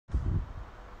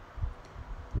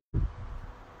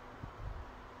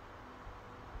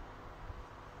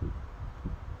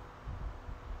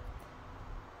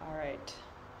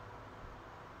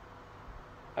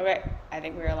Okay, I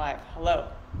think we are live. Hello,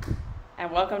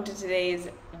 and welcome to today's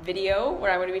video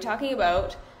where I'm going to be talking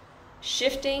about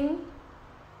shifting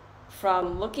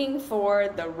from looking for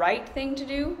the right thing to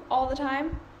do all the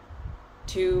time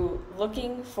to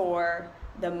looking for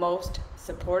the most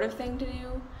supportive thing to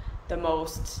do, the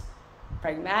most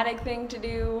pragmatic thing to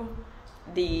do,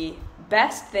 the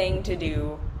best thing to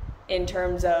do in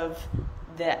terms of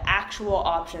the actual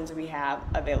options we have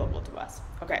available to us.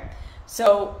 Okay,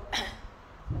 so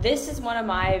this is one of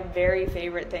my very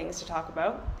favorite things to talk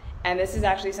about, and this is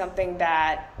actually something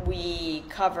that we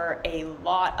cover a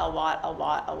lot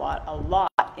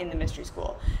in the mystery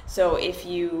school. So if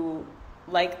you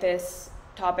like this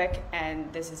topic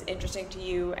and this is interesting to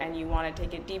you and you want to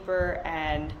take it deeper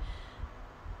and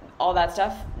all that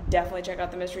stuff, definitely check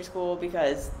out the mystery school,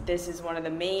 because this is one of the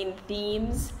main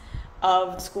themes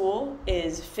of school,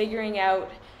 is figuring out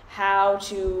how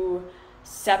to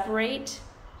separate,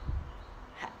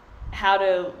 how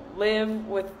to live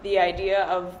with the idea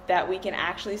of that we can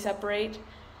actually separate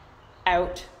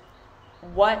out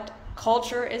what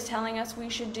culture is telling us we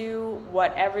should do,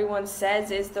 what everyone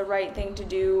says is the right thing to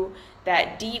do,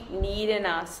 that deep need in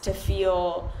us to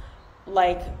feel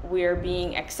like we're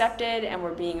being accepted and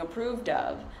we're being approved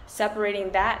of, separating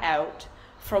that out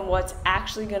from what's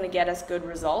actually going to get us good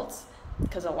results.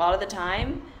 Because a lot of the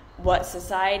time, what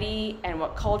society and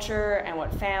what culture and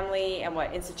what family and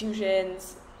what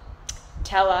institutions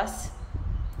tell us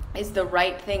is the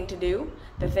right thing to do,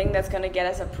 the thing that's going to get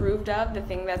us approved of, the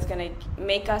thing that's going to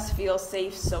make us feel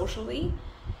safe socially,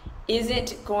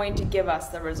 isn't going to give us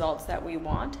the results that we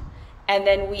want. And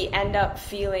then we end up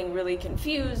feeling really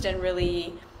confused and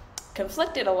really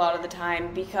conflicted a lot of the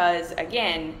time, because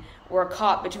again, we're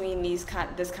caught between this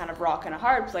kind of rock and a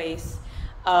hard place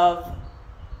of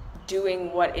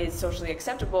doing what is socially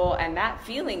acceptable and that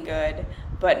feeling good,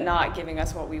 but not giving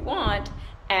us what we want,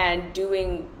 and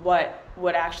doing what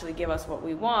would actually give us what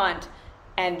we want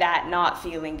and that not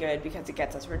feeling good because it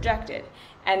gets us rejected.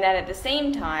 And then at the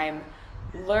same time,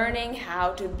 learning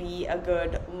how to be a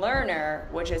good learner,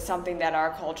 which is something that our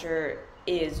culture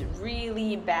is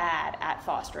really bad at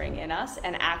fostering in us.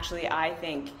 And actually, I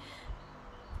think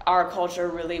our culture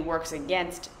really works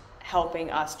against helping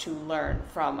us to learn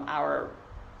from our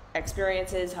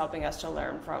experiences, helping us to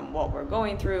learn from what we're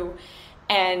going through.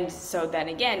 And so then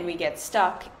again, we get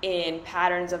stuck in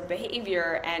patterns of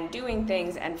behavior and doing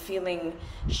things and feeling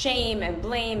shame and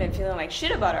blame and feeling like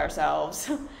shit about ourselves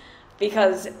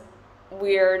because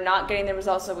we're not getting the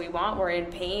results that we want. We're in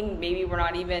pain. Maybe we're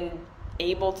not even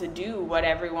able to do what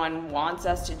everyone wants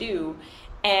us to do.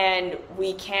 And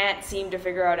we can't seem to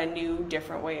figure out a new,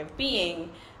 different way of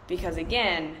being because,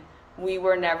 again, we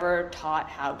were never taught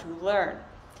how to learn.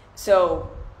 So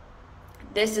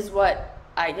this is what,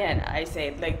 again, I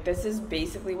say, like, this is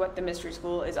basically what the mystery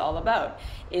school is all about,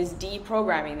 is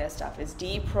deprogramming this stuff, is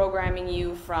deprogramming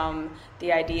you from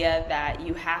the idea that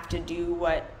you have to do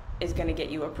what is going to get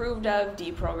you approved of,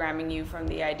 deprogramming you from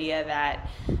the idea that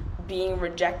being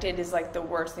rejected is like the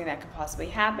worst thing that could possibly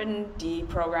happen,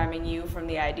 deprogramming you from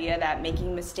the idea that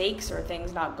making mistakes or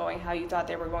things not going how you thought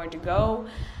they were going to go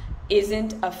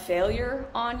isn't a failure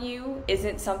on you,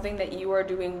 isn't something that you are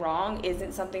doing wrong,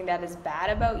 isn't something that is bad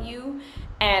about you,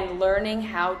 and learning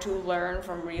how to learn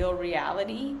from real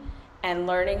reality and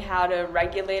learning how to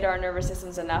regulate our nervous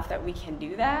systems enough that we can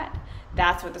do that.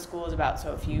 That's what the school is about.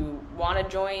 So if you want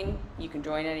to join, you can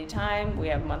join anytime. We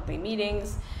have monthly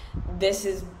meetings. This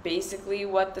is basically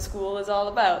what the school is all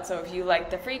about. So if you like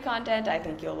the free content, I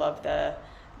think you'll love the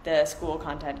school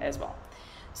content as well.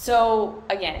 So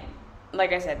again,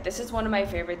 like I said, this is one of my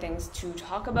favorite things to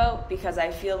talk about, because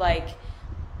I feel like,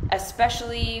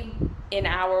 especially in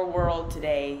our world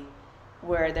today,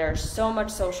 where there's so much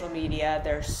social media,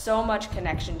 there's so much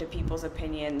connection to people's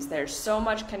opinions, there's so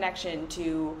much connection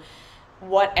to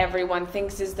what everyone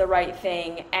thinks is the right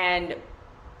thing, and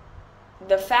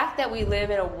the fact that we live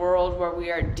in a world where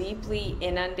we are deeply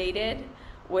inundated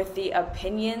with the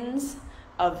opinions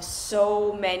of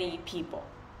so many people.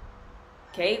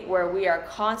 Okay, where we are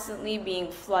constantly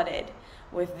being flooded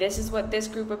with this is what this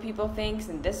group of people thinks,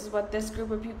 and this is what this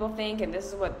group of people think, and this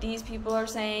is what these people are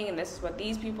saying, and this is what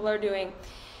these people are doing.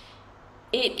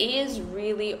 It is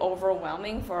really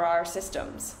overwhelming for our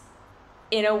systems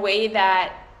in a way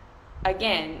that,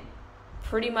 again,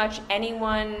 pretty much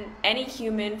anyone, any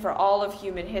human for all of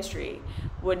human history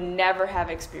would never have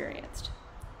experienced.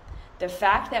 The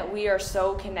fact that we are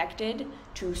so connected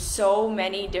to so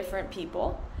many different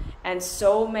people and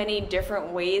so many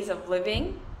different ways of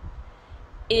living,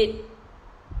 it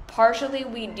partially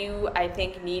we do, I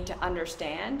think, need to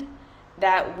understand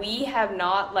that we have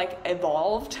not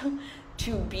evolved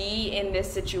to be in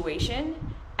this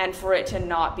situation and for it to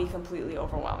not be completely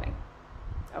overwhelming.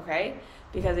 Okay?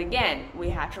 Because again, we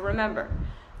have to remember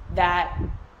that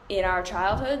in our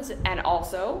childhoods and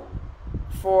also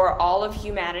for all of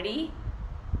humanity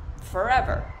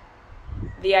forever,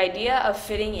 the idea of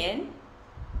fitting in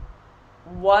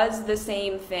was the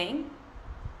same thing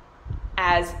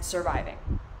as surviving.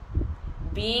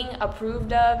 Being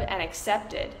approved of and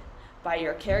accepted by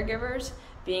your caregivers,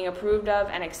 being approved of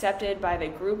and accepted by the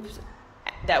groups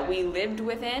that we lived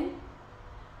within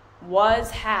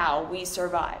was how we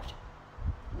survived,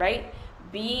 right?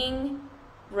 Being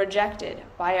rejected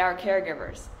by our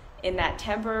caregivers in that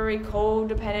temporary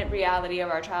codependent reality of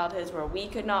our childhoods where we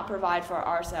could not provide for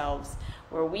ourselves,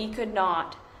 where we could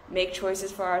not make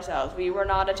choices for ourselves. We were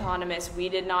not autonomous. We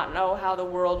did not know how the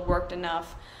world worked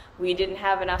enough. We didn't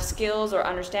have enough skills or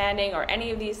understanding or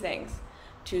any of these things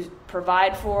to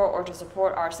provide for or to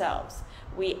support ourselves.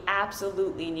 We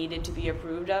absolutely needed to be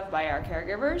approved of by our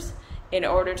caregivers in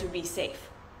order to be safe.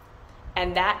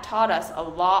 And that taught us a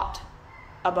lot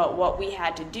about what we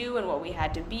had to do and what we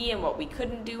had to be and what we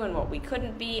couldn't do and what we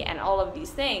couldn't be and all of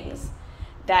these things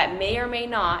that may or may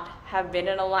not have been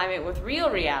in alignment with real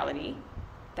reality,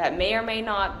 that may or may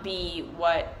not be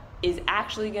what is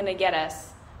actually going to get us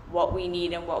what we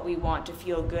need and what we want to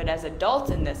feel good as adults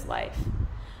in this life.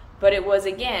 But it was,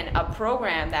 again, a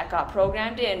program that got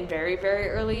programmed in very, very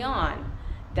early on,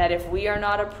 that if we are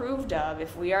not approved of,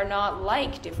 if we are not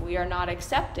liked, if we are not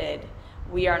accepted,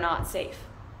 we are not safe.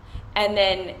 And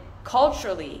then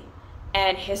culturally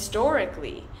and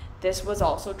historically, this was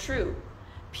also true.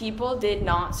 People did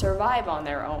not survive on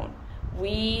their own.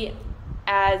 We,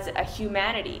 as a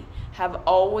humanity, have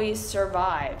always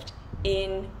survived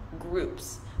in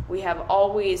groups. We have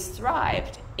always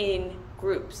thrived in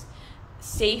groups.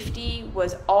 Safety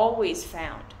was always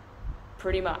found,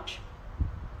 pretty much,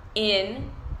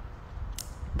 in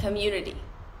community,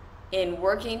 in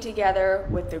working together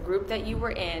with the group that you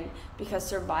were in, because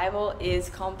survival is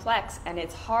complex and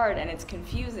it's hard and it's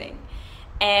confusing.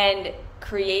 And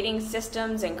creating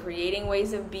systems and creating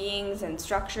ways of beings and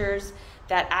structures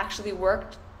that actually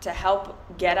worked to help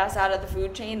get us out of the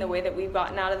food chain the way that we've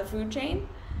gotten out of the food chain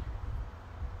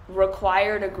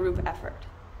required a group effort.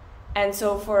 And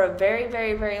so for a very,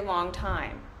 very, very long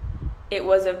time, it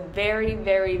was a very,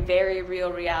 very, very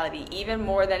real reality, even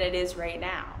more than it is right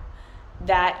now,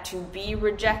 that to be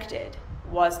rejected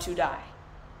was to die.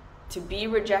 To be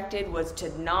rejected was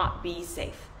to not be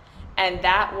safe. And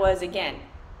that was, again,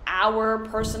 our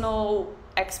personal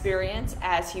experience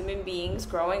as human beings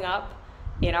growing up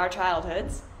in our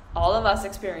childhoods. All of us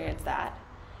experienced that.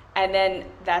 And then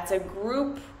that's a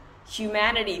group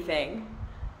humanity thing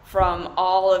from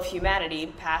all of humanity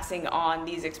passing on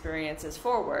these experiences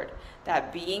forward,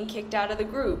 that being kicked out of the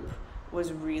group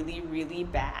was really, really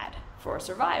bad for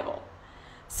survival.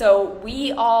 So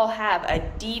we all have a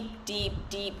deep, deep,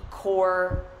 deep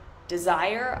core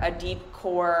desire, a deep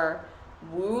core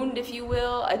wound, if you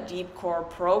will, a deep core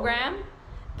program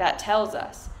that tells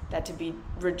us that to be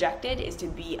rejected is to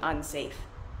be unsafe.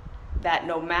 That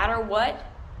no matter what,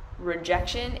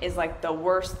 rejection is like the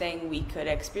worst thing we could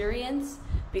experience,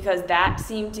 because that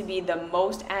seemed to be the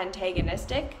most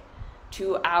antagonistic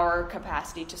to our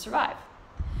capacity to survive.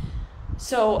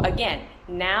 So again,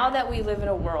 now that we live in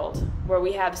a world where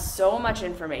we have so much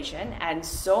information and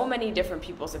so many different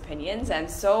people's opinions and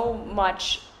so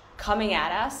much coming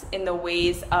at us in the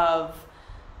ways of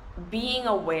being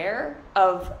aware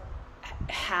of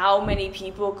how many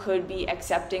people could be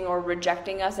accepting or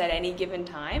rejecting us at any given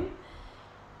time,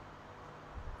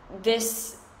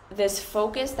 this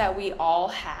focus that we all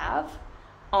have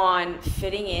on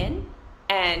fitting in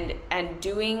and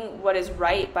doing what is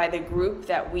right by the group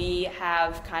that we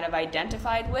have kind of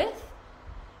identified with,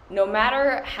 no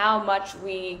matter how much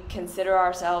we consider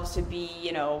ourselves to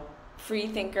be, free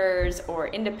thinkers or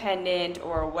independent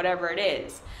or whatever it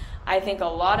is, I think a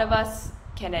lot of us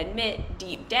can admit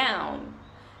deep down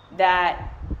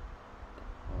that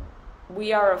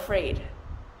we are afraid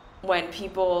when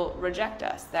people reject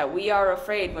us, that we are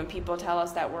afraid when people tell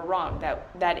us that we're wrong,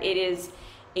 that it is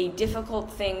a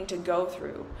difficult thing to go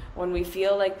through when we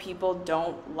feel like people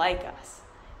don't like us.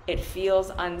 It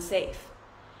feels unsafe.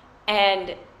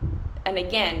 And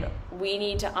again, we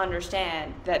need to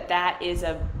understand that that is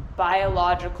a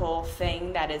biological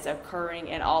thing that is occurring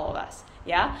in all of us.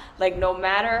 Yeah? Like, no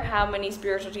matter how many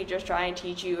spiritual teachers try and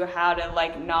teach you how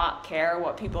to not care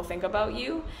what people think about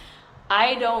you,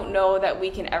 I don't know that we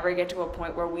can ever get to a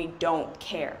point where we don't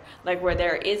care. Where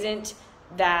there isn't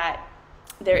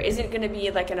going to be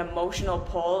an emotional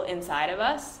pull inside of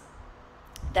us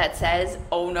that says,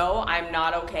 oh no, I'm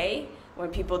not okay when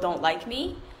people don't like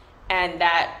me, and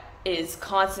that is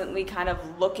constantly kind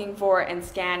of looking for and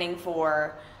scanning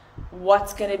for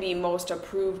what's going to be most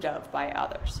approved of by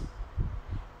others.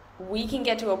 We can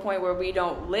get to a point where we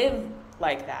don't live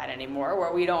like that anymore,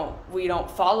 where we don't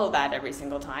follow that every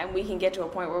single time. We can get to a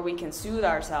point where we can soothe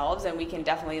ourselves, and we can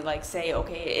definitely like say,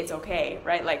 okay, it's okay,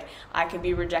 right? Like, I can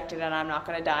be rejected and I'm not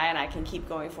going to die, and I can keep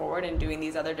going forward and doing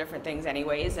these other different things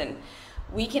anyways. And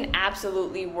we can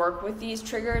absolutely work with these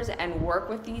triggers and work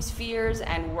with these fears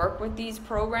and work with these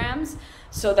programs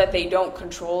so that they don't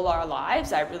control our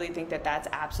lives. I really think that that's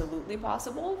absolutely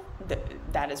possible.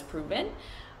 That is proven.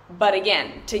 But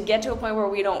again, to get to a point where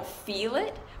we don't feel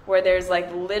it, where there's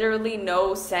like literally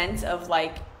no sense of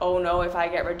like, oh no, if I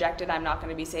get rejected, I'm not going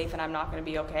to be safe and I'm not going to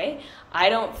be okay. I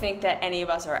don't think that any of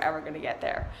us are ever going to get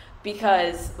there,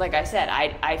 because like I said,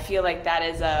 I feel like that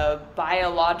is a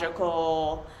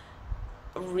biological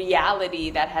reality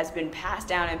that has been passed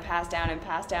down and passed down and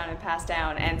passed down and passed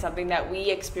down, and something that we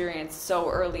experienced so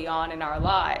early on in our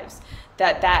lives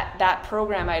that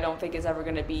program I don't think is ever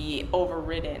going to be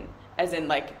overridden, as in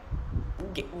like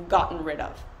gotten rid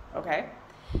of. Okay,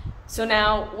 so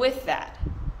now with that,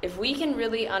 if we can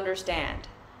really understand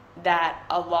that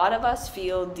a lot of us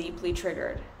feel deeply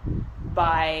triggered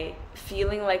by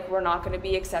feeling like we're not going to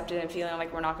be accepted and feeling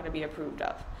like we're not going to be approved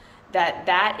of,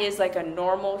 that is like a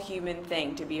normal human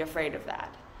thing to be afraid of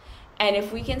that. And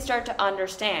if we can start to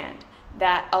understand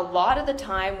that a lot of the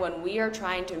time when we are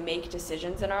trying to make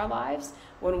decisions in our lives,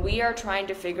 when we are trying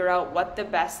to figure out what the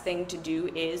best thing to do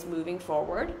is moving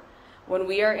forward, when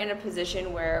we are in a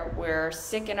position where we're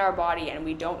sick in our body and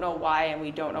we don't know why and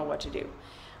we don't know what to do,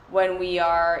 when we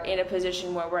are in a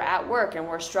position where we're at work and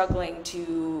we're struggling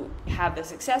to have the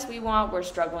success we want, we're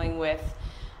struggling with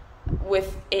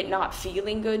it not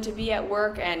feeling good to be at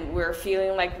work, and we're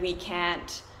feeling like we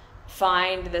can't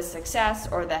find the success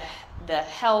or the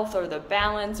health or the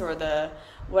balance or the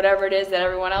whatever it is that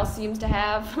everyone else seems to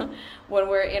have, when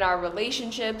we're in our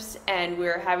relationships and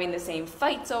we're having the same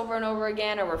fights over and over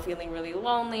again, or we're feeling really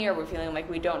lonely, or we're feeling like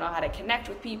we don't know how to connect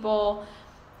with people,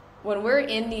 when we're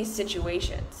in these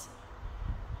situations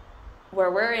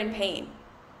where we're in pain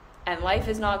and life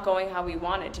is not going how we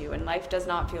want it to and life does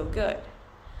not feel good,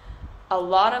 a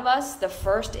lot of us, the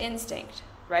first instinct,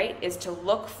 right, is to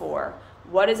look for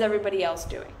what is everybody else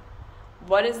doing?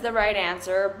 What is the right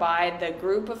answer by the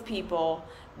group of people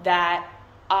that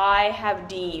I have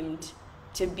deemed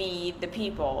to be the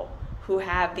people who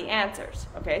have the answers?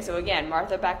 Okay, so again,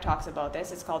 Martha Beck talks about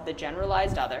this. It's called the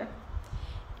generalized other.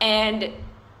 And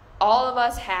all of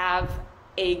us have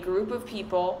a group of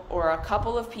people or a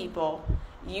couple of people.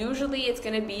 Usually it's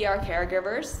going to be our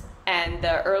caregivers and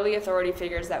the early authority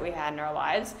figures that we had in our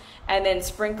lives, and then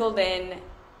sprinkled in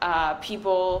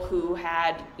people who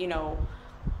had, you know,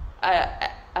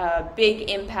 a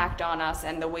big impact on us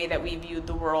and the way that we viewed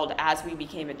the world as we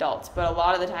became adults. But a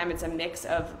lot of the time it's a mix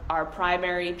of our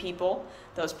primary people,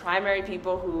 those primary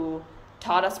people who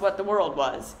taught us what the world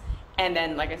was, and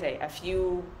then, like I say, a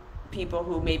few people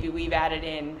who maybe we've added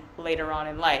in later on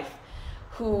in life,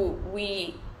 who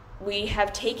we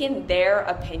have taken their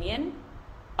opinion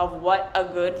of what a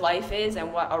good life is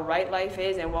and what a right life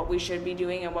is and what we should be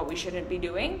doing and what we shouldn't be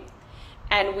doing,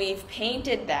 and we've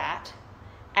painted that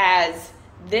as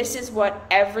this is what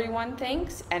everyone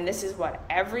thinks and this is what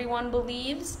everyone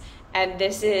believes, and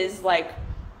this is the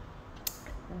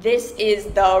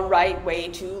right way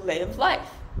to live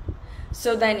life.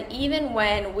 So then even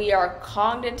when we are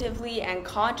cognitively and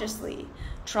consciously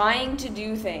trying to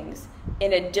do things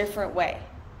in a different way,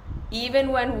 even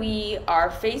when we are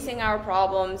facing our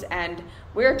problems and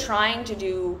we're trying to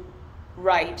do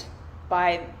right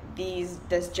by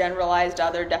this generalized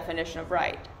other definition of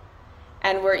right,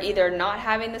 and we're either not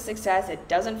having the success, it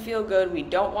doesn't feel good, we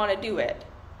don't want to do it,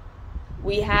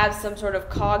 we have some sort of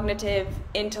cognitive,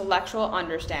 intellectual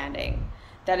understanding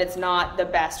that it's not the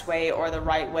best way or the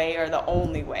right way or the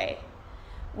only way.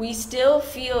 We still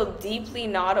feel deeply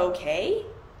not okay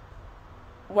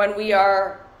when we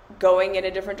are going in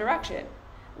a different direction.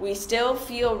 We still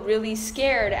feel really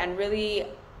scared and really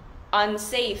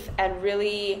unsafe and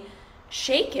really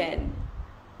shaken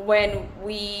when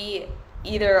we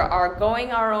either are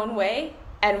going our own way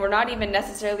and we're not even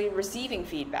necessarily receiving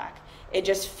feedback. It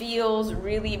just feels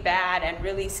really bad and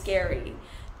really scary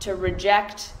to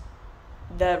reject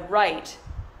the right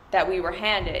that we were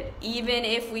handed. Even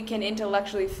if we can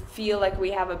intellectually feel like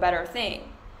we have a better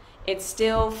thing, it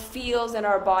still feels in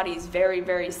our bodies very,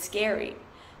 very scary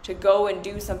to go and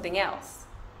do something else.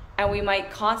 And we might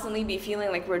constantly be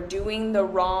feeling like we're doing the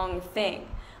wrong thing,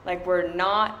 like we're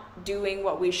not doing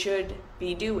what we should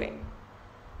be doing.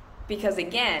 Because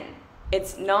again,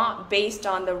 It's not based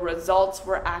on the results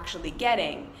we're actually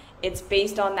getting. It's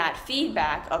based on that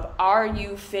feedback of, are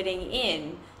you fitting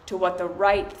in to what the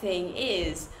right thing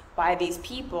is by these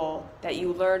people that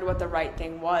you learned what the right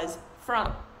thing was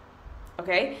from?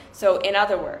 Okay? So in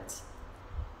other words,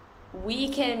 we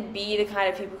can be the kind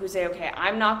of people who say, okay,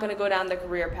 I'm not going to go down the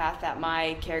career path that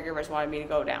my caregivers wanted me to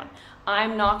go down.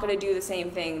 I'm not going to do the same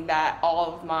thing that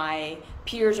all of my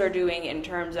peers are doing in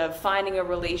terms of finding a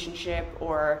relationship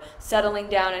or settling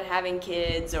down and having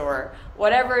kids or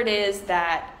whatever it is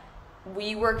that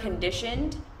we were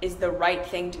conditioned is the right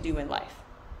thing to do in life.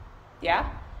 Yeah?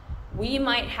 We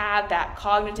might have that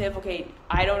cognitive, okay,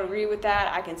 I don't agree with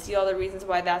that. I can see all the reasons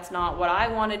why that's not what I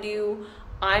want to do.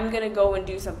 I'm going to go and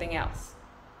do something else.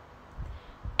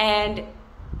 And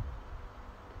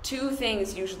two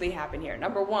things usually happen here.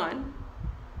 Number one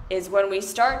is when we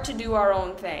start to do our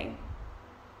own thing,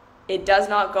 it does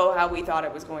not go how we thought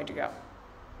it was going to go,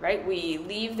 right? We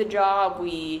leave the job,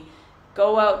 we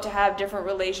go out to have different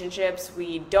relationships,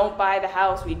 we don't buy the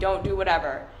house, we don't do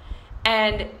whatever.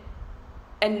 And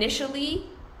initially,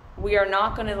 we are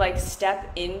not going to like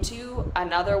step into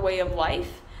another way of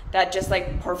life that just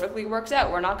like perfectly works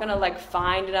out. We're not going to like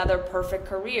find another perfect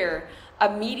career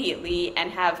immediately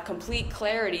and have complete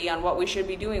clarity on what we should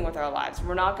be doing with our lives.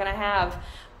 We're not going to have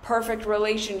perfect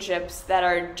relationships that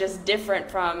are just different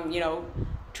from,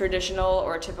 traditional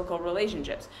or typical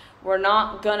relationships. We're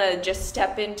not going to just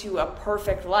step into a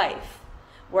perfect life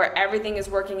where everything is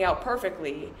working out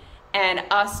perfectly and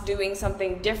us doing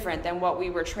something different than what we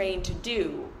were trained to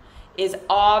do is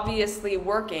obviously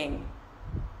working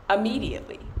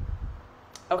immediately.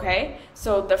 Okay?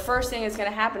 So the first thing that's going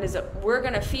to happen is that we're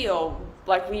going to feel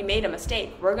like we made a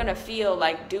mistake. We're going to feel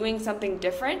like doing something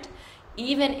different,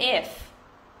 even if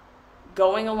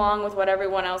going along with what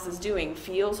everyone else is doing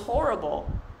feels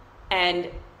horrible and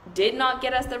did not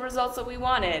get us the results that we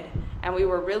wanted, and we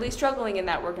were really struggling in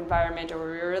that work environment, or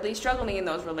we were really struggling in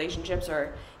those relationships,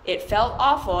 or it felt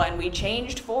awful and we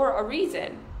changed for a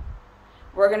reason.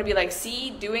 We're going to be like, see,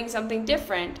 doing something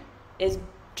different is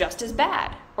just as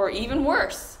bad or even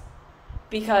worse,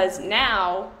 because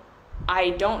now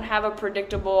I don't have a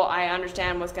predictable, I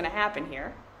understand what's going to happen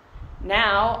here.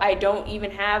 Now I don't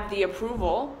even have the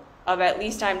approval of at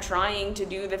least I'm trying to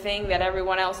do the thing that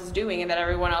everyone else is doing and that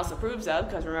everyone else approves of,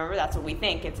 because remember, that's what we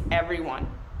think, it's everyone.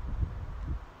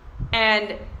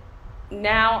 And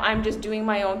now I'm just doing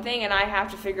my own thing and I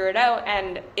have to figure it out,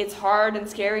 and it's hard and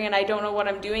scary and I don't know what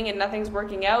I'm doing and nothing's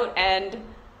working out and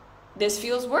this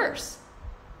feels worse.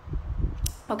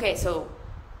 Okay, so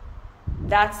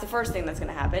that's the first thing that's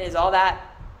going to happen, is all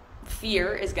that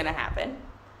fear is going to happen.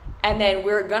 And then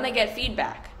we're going to get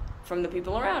feedback from the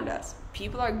people around us.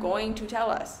 People are going to tell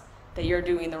us that you're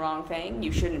doing the wrong thing,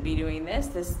 you shouldn't be doing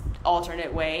this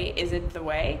alternate way isn't the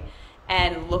way,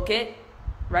 and look at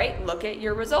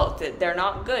your results. They're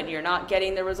not good. You're not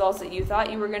getting the results that you thought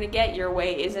you were going to get. Your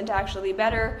way isn't actually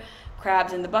better.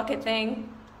 Crabs in the bucket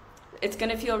thing. It's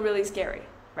going to feel really scary,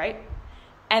 right?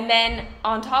 And then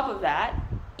on top of that,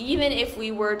 even if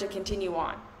we were to continue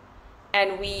on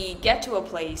and we get to a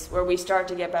place where we start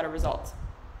to get better results,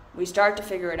 we start to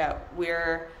figure it out,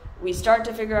 we start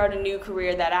to figure out a new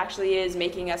career that actually is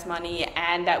making us money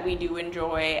and that we do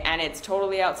enjoy, and it's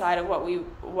totally outside of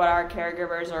what our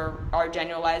caregivers or our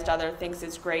generalized other thinks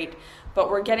is great, but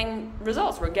we're getting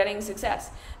results, we're getting success.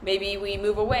 Maybe we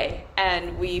move away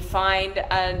and we find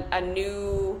a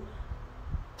new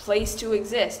place to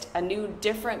exist, a new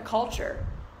different culture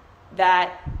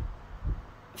that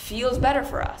feels better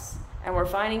for us, and we're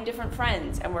finding different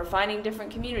friends and we're finding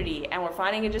different community and we're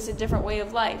finding just a different way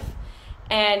of life,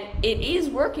 and it is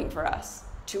working for us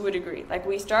to a degree. Like,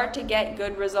 we start to get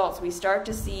good results, we start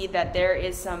to see that there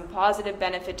is some positive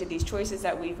benefit to these choices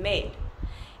that we've made.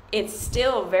 It's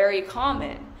still very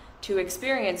common to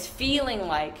experience feeling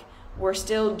like we're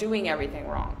still doing everything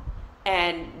wrong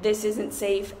and this isn't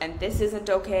safe and this isn't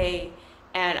okay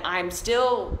and I'm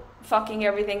still fucking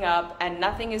everything up and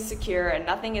nothing is secure and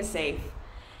nothing is safe,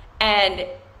 and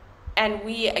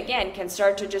we again can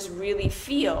start to just really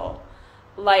feel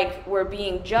like we're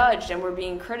being judged and we're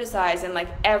being criticized and like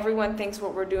everyone thinks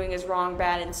what we're doing is wrong,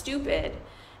 bad, and stupid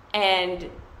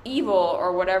and evil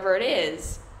or whatever it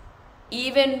is,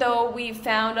 even though we've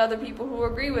found other people who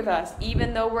agree with us,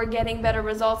 even though we're getting better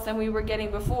results than we were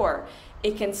getting before.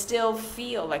 It can still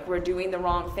feel like we're doing the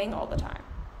wrong thing all the time.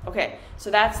 Okay, so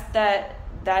that's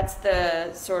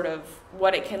the sort of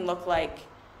what it can look like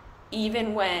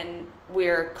even when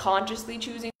we're consciously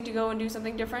choosing to go and do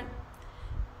something different.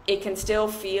 It can still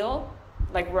feel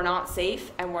like we're not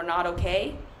safe and we're not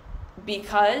okay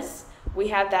because we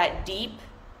have that deep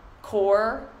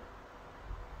core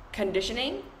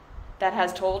conditioning that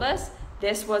has told us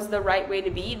this was the right way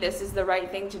to be, this is the right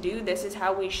thing to do, this is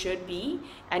how we should be,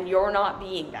 and you're not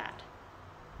being that.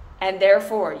 And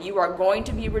therefore, you are going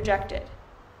to be rejected.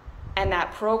 And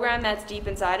that program that's deep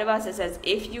inside of us, it says,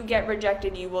 if you get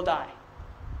rejected, you will die.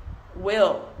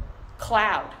 Will,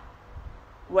 cloud,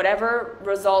 whatever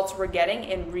results we're getting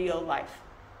in real life.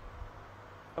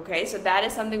 Okay, so that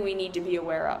is something we need to be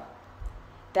aware of.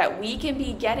 That we can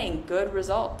be getting good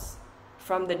results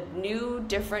from the new,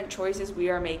 different choices we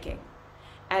are making,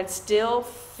 and still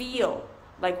feel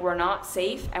like we're not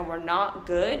safe and we're not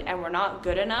good and we're not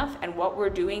good enough and what we're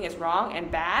doing is wrong and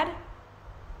bad.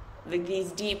 Like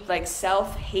these deep, like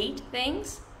self-hate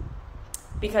things,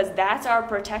 because that's our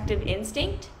protective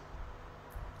instinct.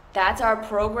 That's our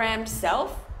programmed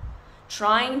self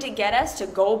trying to get us to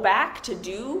go back to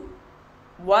do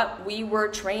what we were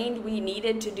trained we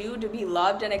needed to do to be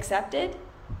loved and accepted,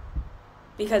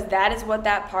 because that is what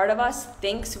that part of us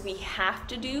thinks we have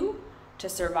to do to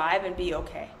survive and be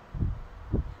okay.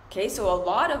 Okay, so a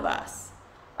lot of us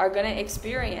are going to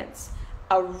experience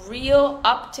a real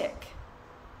uptick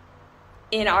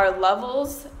in our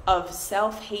levels of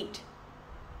self-hate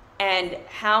and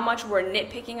how much we're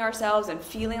nitpicking ourselves and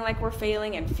feeling like we're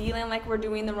failing and feeling like we're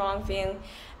doing the wrong thing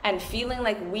and feeling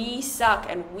like we suck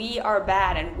and we are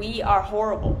bad and we are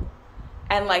horrible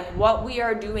and like what we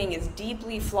are doing is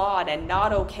deeply flawed and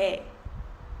not okay.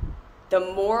 The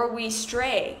more we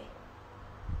stray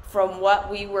from what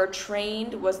we were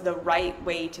trained was the right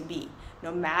way to be,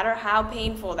 no matter how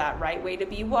painful that right way to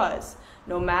be was,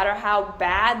 no matter how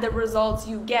bad the results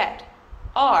you get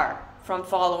are from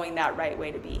following that right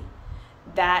way to be,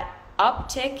 that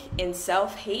uptick in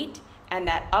self-hate and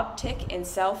that uptick in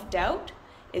self-doubt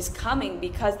is coming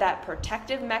because that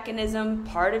protective mechanism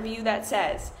part of you that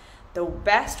says the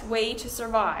best way to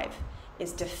survive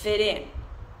is to fit in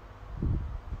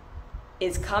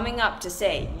is coming up to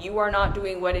say you are not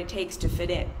doing what it takes to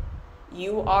fit in.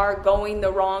 You are going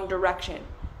the wrong direction.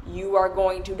 You are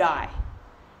going to die.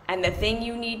 And the thing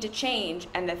you need to change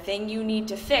and the thing you need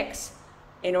to fix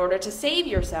in order to save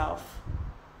yourself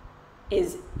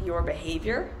is your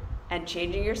behavior and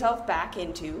changing yourself back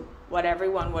into what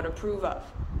everyone would approve of.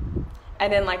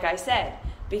 And then, like I said,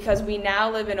 because we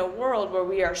now live in a world where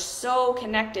we are so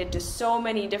connected to so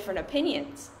many different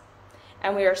opinions,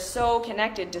 and we are so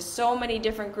connected to so many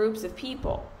different groups of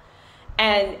people,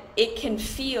 and it can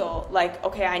feel like,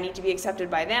 okay, I need to be accepted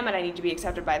by them, and I need to be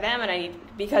accepted by them, and I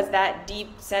need, because that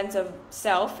deep sense of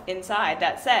self inside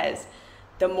that says,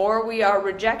 the more we are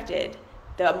rejected,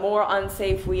 the more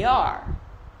unsafe we are.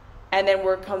 And then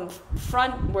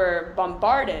we're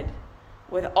bombarded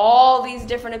with all these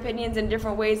different opinions and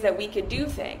different ways that we could do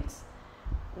things.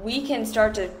 We can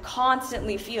start to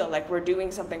constantly feel like we're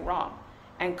doing something wrong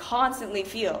and constantly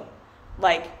feel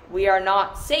like we are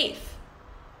not safe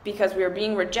because we are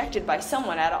being rejected by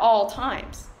someone at all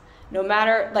times. No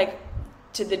matter, like,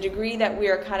 to the degree that we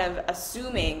are kind of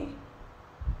assuming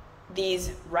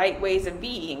these right ways of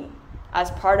being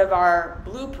as part of our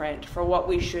blueprint for what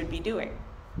we should be doing.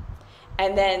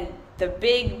 And then the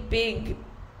big,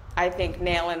 I think,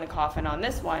 nail in the coffin on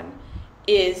this one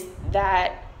is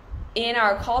that in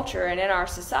our culture and in our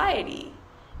society,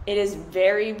 it is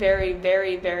very, very,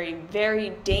 very, very,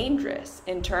 very dangerous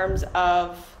in terms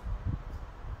of,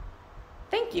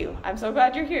 thank you, I'm so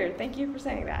glad you're here, thank you for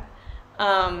saying that,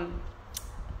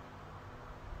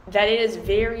 that it is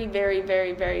very, very,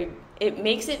 very, very, it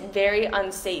makes it very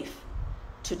unsafe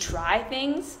to try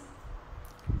things,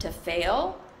 to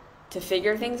fail, to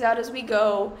figure things out as we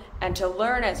go, and to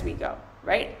learn as we go,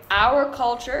 right? Our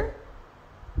culture,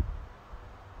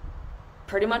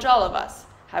 pretty much all of us,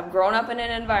 have grown up in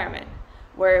an environment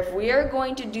where if we are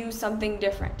going to do something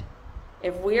different,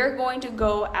 if we are going to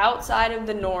go outside of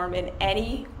the norm in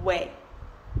any way,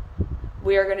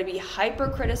 we are going to be hyper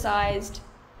criticized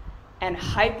and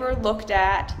hyper looked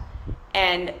at,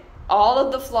 and all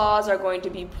of the flaws are going to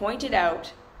be pointed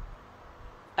out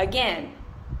again,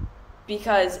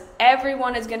 because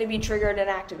everyone is going to be triggered and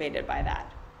activated by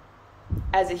that.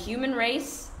 As a human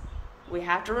race, we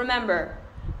have to remember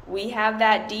we have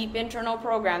that deep internal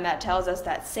program that tells us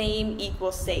that same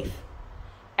equals safe.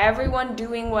 Everyone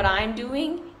doing what I'm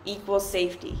doing equals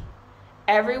safety.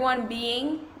 Everyone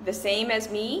being the same as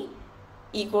me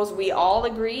equals we all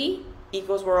agree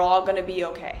equals we're all going to be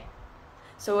okay.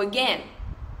 So again,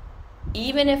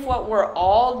 even if what we're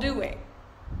all doing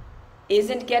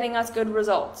isn't getting us good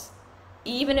results,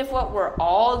 even if what we're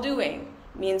all doing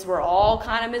means we're all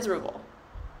kind of miserable,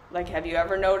 like, have you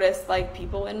ever noticed, like,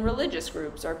 people in religious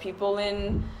groups or people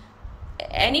in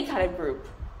any kind of group,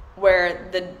 where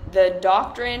the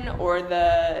doctrine or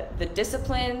the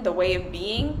discipline, the way of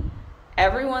being,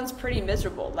 everyone's pretty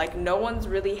miserable. Like, no one's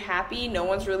really happy, no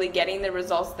one's really getting the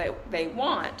results that they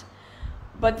want.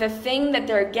 But the thing that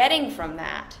they're getting from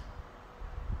that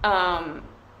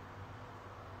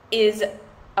is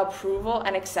approval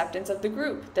and acceptance of the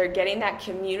group. They're getting that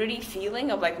community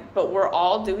feeling of like, but we're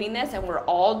all doing this and we're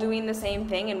all doing the same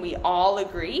thing and we all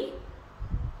agree.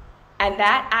 And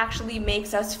that actually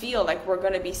makes us feel like we're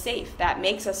going to be safe. That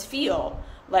makes us feel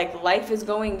like life is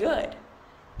going good.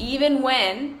 Even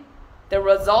when the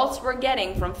results we're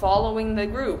getting from following the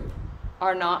group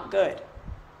are not good.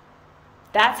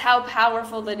 That's how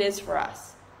powerful it is for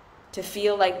us to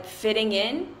feel like fitting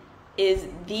in is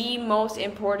the most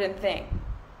important thing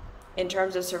in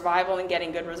terms of survival and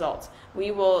getting good results.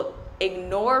 We will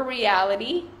ignore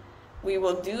reality. We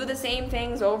will do the same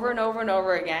things over and over and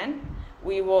over again.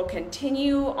 We will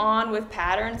continue on with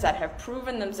patterns that have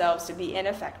proven themselves to be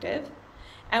ineffective.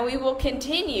 And we will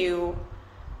continue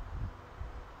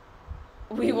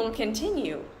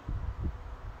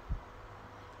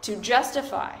to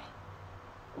justify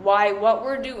why what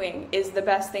we're doing is the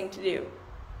best thing to do,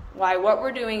 why what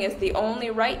we're doing is the only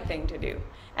right thing to do,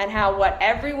 and how what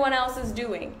everyone else is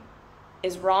doing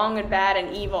is wrong and bad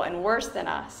and evil and worse than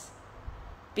us.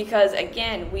 Because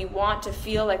again, we want to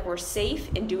feel like we're safe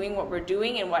in doing what we're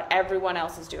doing and what everyone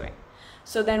else is doing.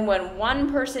 So then when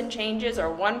one person changes or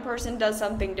one person does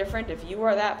something different, if you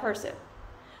are that person,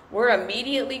 we're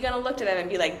immediately going to look to them and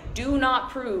be like, do not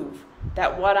prove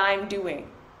that what I'm doing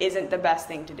isn't the best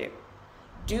thing to do.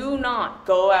 Do not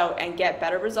go out and get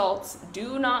better results.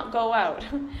 Do not go out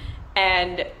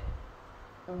and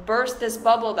burst this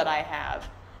bubble that I have,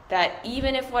 that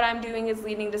even if what I'm doing is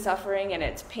leading to suffering and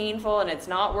it's painful and it's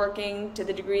not working to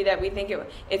the degree that we think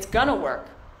it's gonna work.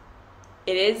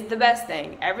 It is the best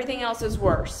thing. Everything else is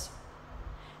worse.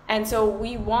 And so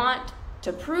we want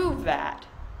to prove that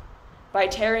by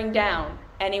tearing down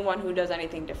anyone who does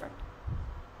anything different.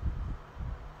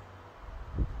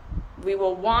 We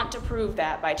will want to prove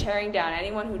that by tearing down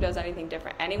anyone who does anything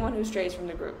different, anyone who strays from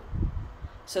the group.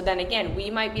 So then again,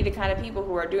 we might be the kind of people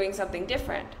who are doing something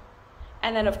different.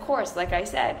 And then of course, like I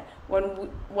said,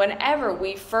 whenever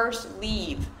we first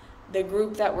leave the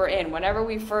group that we're in, whenever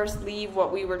we first leave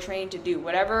what we were trained to do,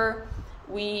 whenever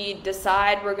we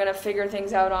decide we're going to figure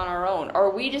things out on our own, or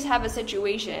we just have a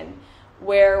situation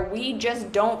where we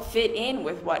just don't fit in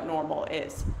with what normal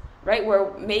is, right?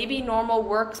 Where maybe normal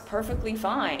works perfectly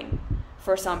fine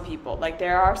for some people. Like,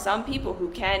 there are some people who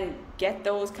can get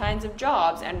those kinds of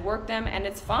jobs and work them and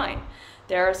it's fine.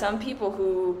 There are some people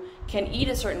who can eat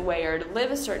a certain way or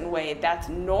live a certain way that's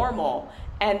normal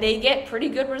and they get pretty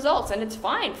good results and it's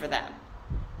fine for them.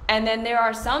 And then there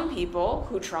are some people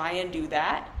who try and do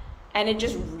that and it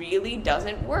just really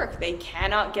doesn't work. They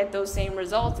cannot get those same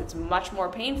results. It's much more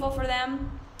painful for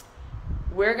them.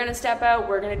 We're going to step out.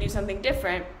 We're going to do something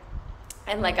different.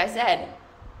 And like I said,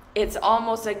 it's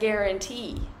almost a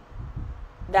guarantee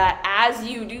that as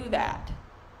you do that,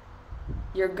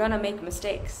 you're going to make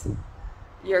mistakes.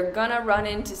 You're going to run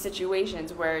into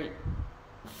situations where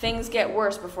things get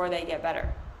worse before they get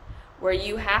better, where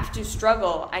you have to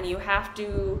struggle and you have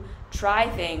to try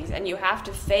things and you have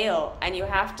to fail and you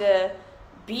have to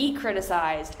be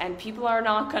criticized and people are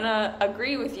not going to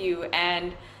agree with you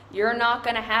and you're not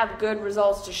going to have good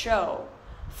results to show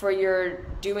for your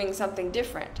doing something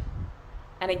different.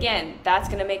 And again, that's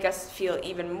going to make us feel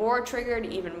even more triggered,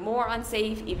 even more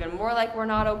unsafe, even more like we're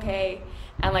not okay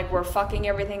and like we're fucking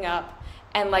everything up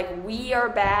and like we are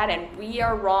bad and we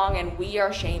are wrong and we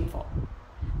are shameful.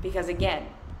 Because again,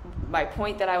 my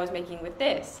point that I was making with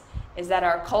this is that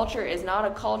our culture is not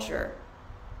a culture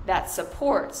that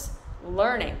supports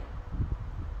learning.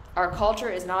 Our culture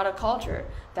is not a culture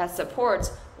that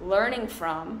supports learning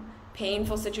from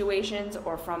painful situations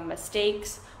or from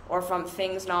mistakes or from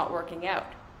things not working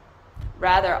out.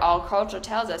 Rather, our culture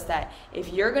tells us that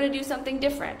if you're going to do something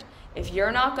different, if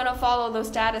you're not going to follow the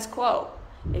status quo,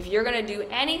 if you're going to do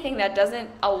anything that doesn't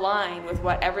align with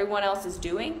what everyone else is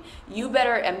doing, you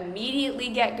better immediately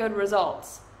get good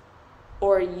results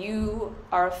or you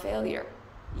are a failure.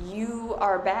 You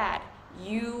are bad.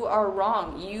 You are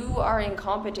wrong. You are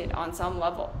incompetent on some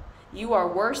level. You are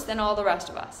worse than all the rest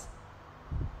of us,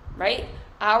 right?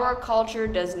 Our culture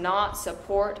does not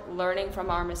support learning from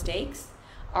our mistakes.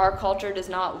 Our culture does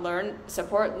not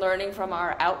support learning from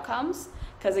our outcomes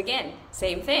because again,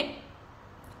 same thing.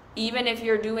 Even if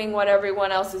you're doing what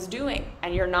everyone else is doing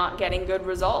and you're not getting good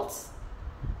results,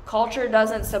 culture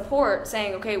doesn't support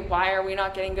saying, okay, why are we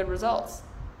not getting good results?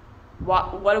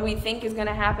 What do we think is going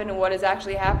to happen and what is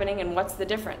actually happening and what's the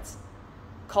difference?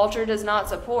 Culture does not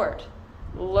support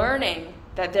learning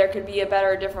that there could be a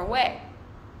better, different way.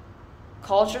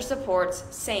 Culture supports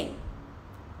same.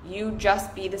 You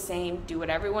just be the same, do what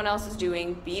everyone else is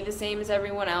doing, be the same as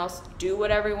everyone else, do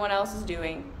what everyone else is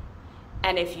doing.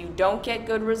 And if you don't get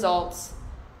good results,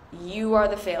 you are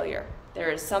the failure.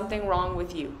 There is something wrong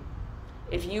with you.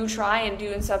 If you try and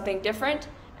do something different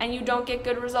and you don't get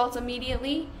good results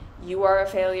immediately, you are a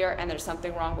failure and there's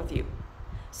something wrong with you.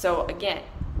 So again,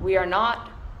 we are not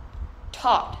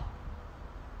taught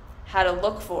how to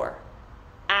look for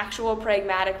actual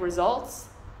pragmatic results.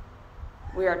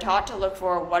 We are taught to look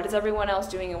for what is everyone else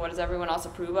doing and what does everyone else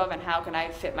approve of and how can I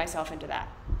fit myself into that.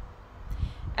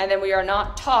 And then we are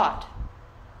not taught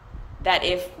that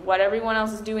if what everyone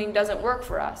else is doing doesn't work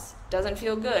for us, doesn't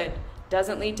feel good,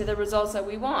 doesn't lead to the results that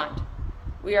we want,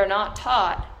 we are not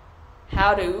taught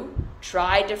how to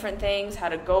try different things, how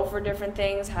to go for different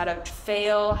things, how to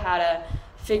fail, how to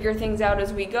figure things out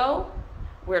as we go.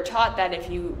 We're taught that if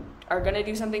you are going to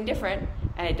do something different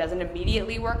and it doesn't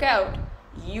immediately work out,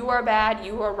 you are bad,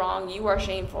 you are wrong, you are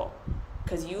shameful.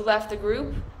 Because you left the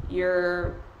group,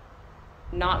 you're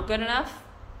not good enough.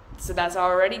 So that's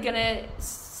already going to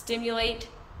stimulate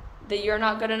that you're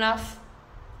not good enough.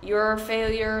 You're a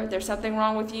failure. There's something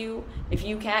wrong with you. If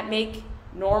you can't make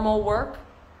normal work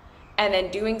and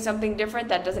then doing something different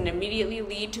that doesn't immediately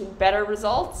lead to better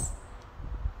results,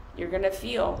 you're going to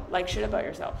feel like shit about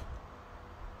yourself.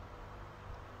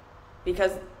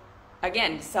 Because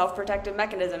again, self-protective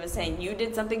mechanism is saying you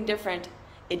did something different.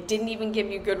 It didn't even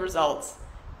give you good results.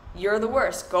 You're the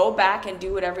worst. Go back and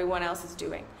do what everyone else is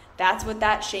doing. That's what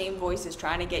that shame voice is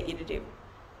trying to get you to do.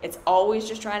 It's always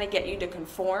just trying to get you to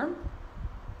conform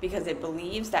because it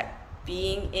believes that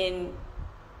being in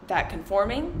that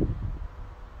conforming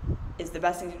is the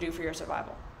best thing to do for your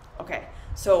survival. Okay,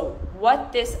 so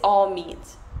what this all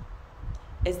means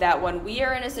is that when we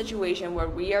are in a situation where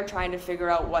we are trying to figure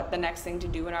out what the next thing to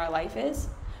do in our life is,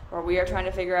 or we are trying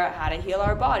to figure out how to heal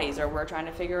our bodies, or we're trying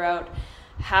to figure out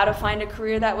how to find a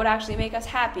career that would actually make us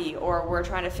happy, or we're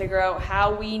trying to figure out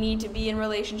how we need to be in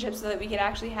relationships so that we can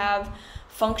actually have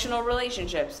functional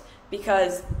relationships,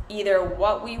 because either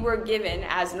what we were given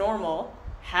as normal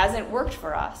hasn't worked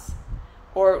for us,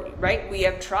 or, right, we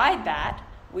have tried that,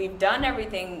 we've done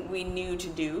everything we knew to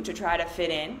do to try to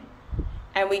fit in,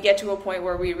 and we get to a point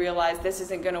where we realize this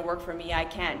isn't going to work for me, I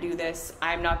can't do this,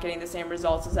 I'm not getting the same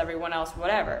results as everyone else,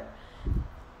 whatever.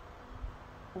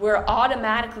 We're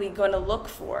automatically going to look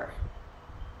for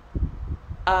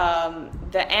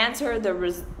the answer,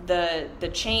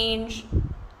 the change,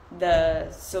 the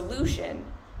solution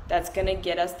that's going to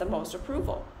get us the most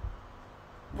approval.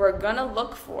 We're going to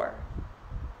look for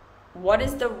what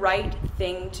is the right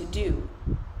thing to do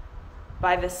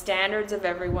by the standards of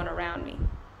everyone around me.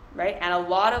 Right? And a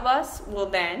lot of us will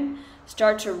then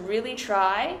start to really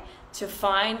try to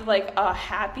find like a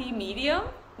happy medium,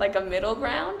 like a middle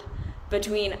ground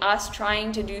between us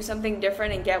trying to do something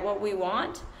different and get what we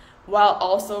want while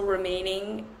also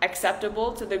remaining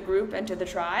acceptable to the group and to the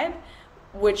tribe,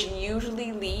 which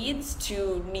usually leads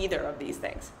to neither of these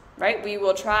things. Right? We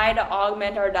will try to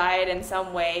augment our diet in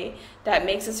some way that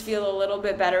makes us feel a little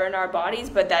bit better in our bodies,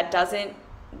 but that doesn't,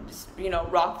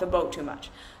 rock the boat too much.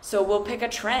 So we'll pick a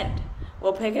trend.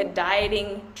 We'll pick a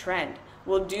dieting trend.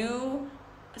 We'll do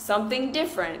something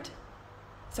different.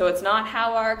 So it's not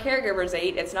how our caregivers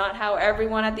ate. It's not how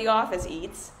everyone at the office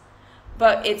eats.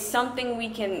 But it's something we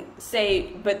can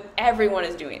say, but everyone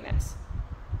is doing this.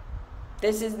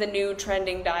 This is the new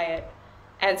trending diet.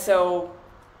 And so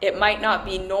it might not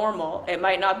be normal. It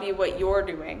might not be what you're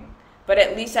doing. But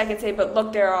at least I can say, but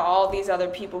look, there are all these other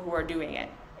people who are doing it.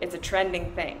 It's a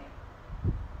trending thing.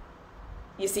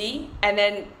 You see? And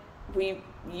then we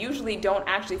usually don't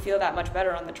actually feel that much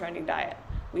better on the trending diet.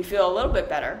 We feel a little bit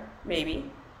better, maybe.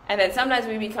 And then sometimes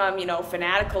we become,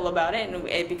 fanatical about it and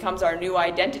it becomes our new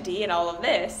identity and all of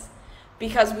this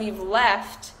because we've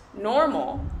left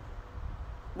normal.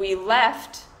 We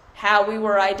left how we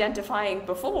were identifying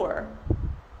before.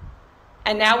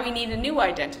 And now we need a new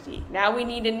identity. Now we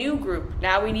need a new group.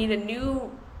 Now we need a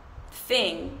new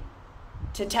thing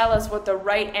to tell us what the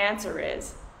right answer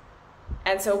is.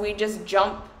 And so we just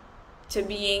jump to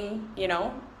being,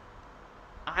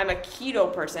 I'm a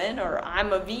keto person, or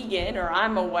I'm a vegan, or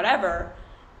I'm a whatever.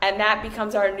 And that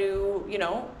becomes our new,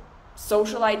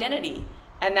 social identity.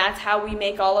 And that's how we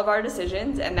make all of our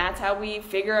decisions. And that's how we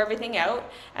figure everything out.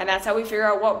 And that's how we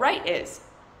figure out what right is.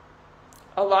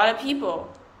 A lot of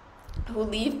people who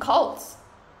leave cults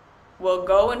will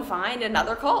go and find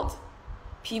another cult.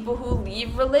 People who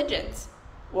leave religions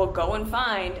will go and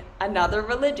find another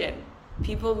religion.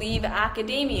 People leave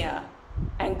academia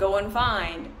and go and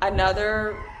find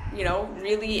another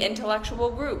really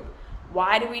intellectual group.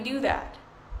 Why do we do that?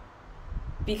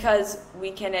 Because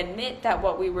we can admit that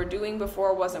what we were doing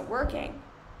before wasn't working.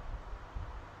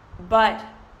 But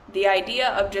the idea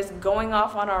of just going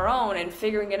off on our own and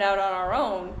figuring it out on our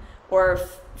own, or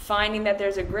finding that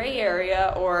there's a gray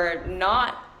area, or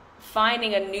not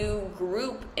finding a new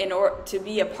group in order to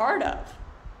be a part of,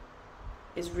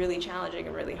 is really challenging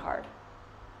and really hard.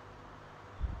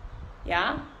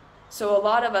 Yeah? So a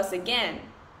lot of us, again,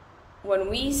 when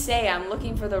we say I'm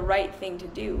looking for the right thing to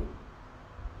do,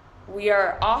 we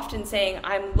are often saying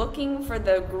I'm looking for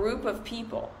the group of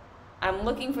people. I'm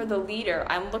looking for the leader.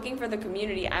 I'm looking for the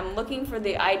community. I'm looking for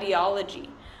the ideology.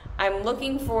 I'm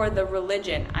looking for the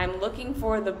religion. I'm looking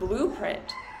for the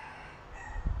blueprint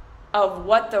of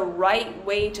what the right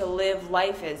way to live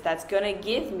life is that's going to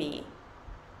give me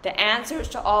the answers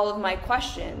to all of my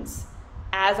questions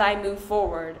as I move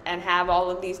forward and have all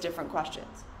of these different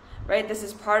questions, right? This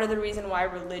is part of the reason why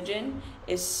religion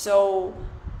is so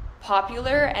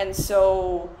popular and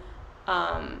so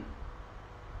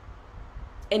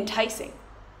enticing,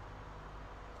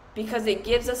 because it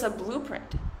gives us a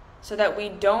blueprint so that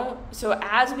so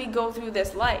as we go through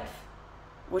this life,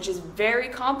 which is very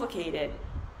complicated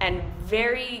and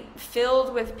very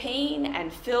filled with pain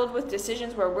and filled with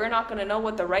decisions where we're not going to know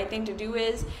what the right thing to do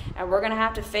is, and we're going to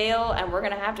have to fail, and we're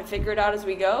going to have to figure it out as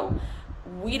we go.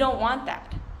 We don't want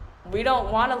that. We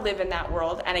don't want to live in that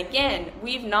world. And again,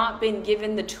 we've not been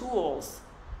given the tools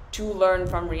to learn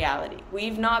from reality.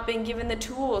 We've not been given the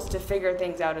tools to figure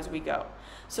things out as we go.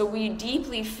 So we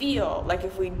deeply feel like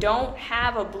if we don't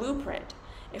have a blueprint,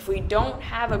 if we don't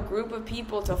have a group of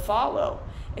people to follow,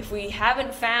 if we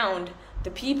haven't found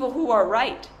the people who are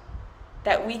right,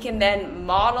 that we can then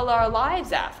model our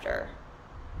lives after,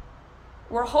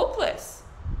 we're hopeless.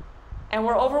 And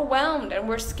we're overwhelmed and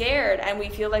we're scared and we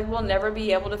feel like we'll never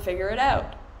be able to figure it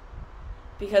out.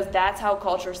 Because that's how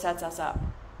culture sets us up.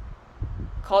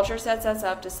 Culture sets us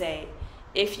up to say,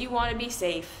 if you want to be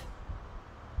safe,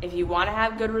 if you want to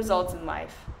have good results in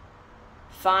life,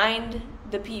 find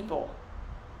the people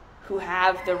who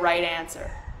have the right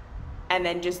answer and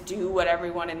then just do what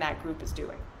everyone in that group is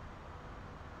doing.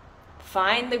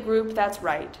 Find the group that's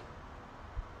right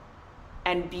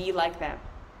and be like them.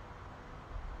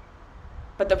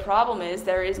 But the problem is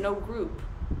there is no group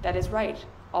that is right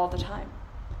all the time.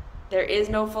 There is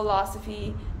no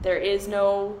philosophy, there is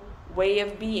no way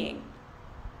of being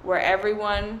where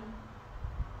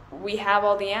we have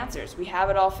all the answers, we have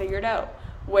it all figured out,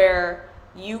 where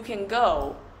you can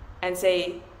go and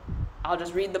say, I'll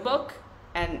just read the book,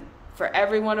 and for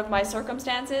every one of my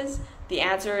circumstances, the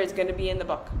answer is going to be in the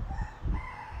book.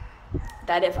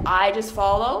 That if I just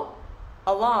follow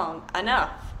along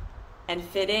enough and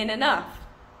fit in enough,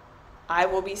 I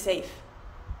will be safe.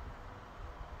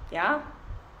 Yeah?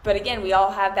 But again, we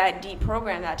all have that deep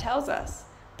program that tells us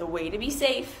the way to be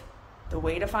safe, the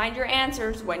way to find your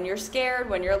answers when you're scared,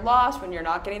 when you're lost, when you're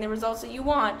not getting the results that you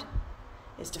want,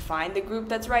 is to find the group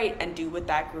that's right and do what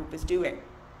that group is doing.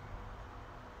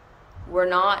 We're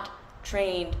not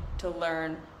trained to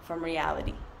learn from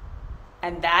reality.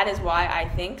 And that is why I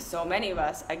think so many of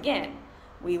us, again,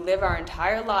 we live our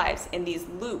entire lives in these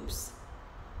loops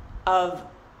of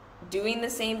doing the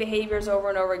same behaviors over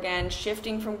and over again,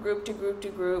 shifting from group to group to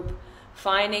group,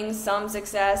 finding some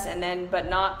success but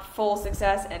not full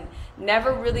success, and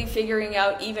never really figuring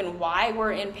out even why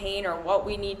we're in pain or what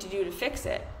we need to do to fix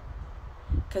it.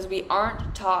 Because we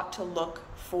aren't taught to look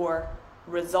for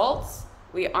results.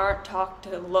 We aren't taught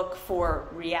to look for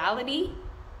reality.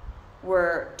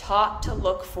 We're taught to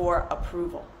look for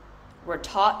approval. We're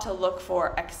taught to look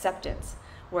for acceptance.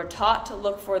 We're taught to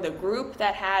look for the group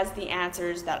that has the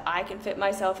answers that I can fit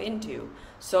myself into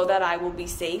so that I will be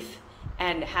safe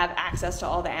and have access to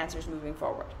all the answers moving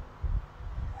forward.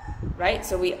 Right?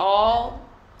 So we all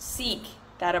seek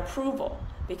that approval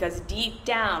because deep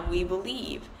down we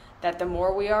believe that the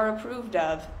more we are approved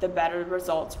of, the better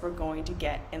results we're going to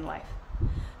get in life.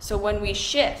 So when we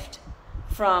shift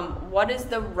from what is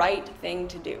the right thing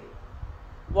to do,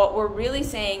 what we're really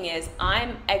saying is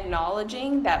I'm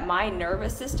acknowledging that my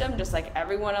nervous system, just like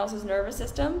everyone else's nervous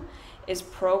system, is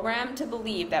programmed to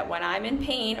believe that when I'm in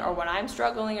pain or when I'm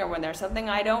struggling or when there's something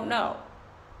I don't know,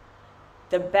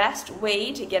 the best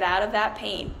way to get out of that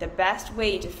pain, the best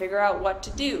way to figure out what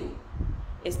to do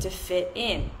is to fit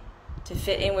in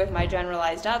with my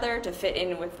generalized other, to fit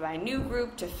in with my new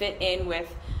group, to fit in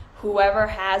with whoever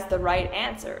has the right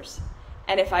answers.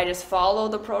 And if I just follow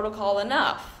the protocol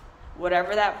enough,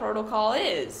 whatever that protocol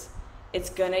is, it's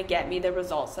going to get me the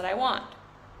results that I want.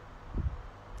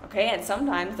 Okay, and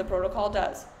sometimes the protocol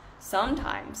does.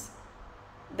 Sometimes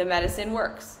the medicine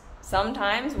works.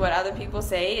 Sometimes what other people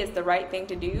say is the right thing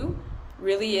to do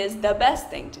really is the best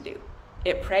thing to do.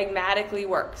 It pragmatically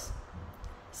works.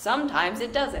 Sometimes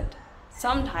it doesn't.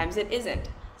 Sometimes it isn't.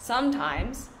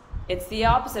 Sometimes it's the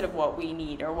opposite of what we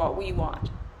need or what we want.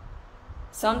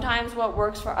 Sometimes what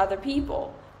works for other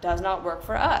people does not work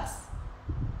for us.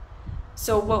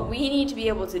 So what we need to be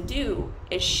able to do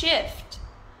is shift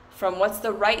from what's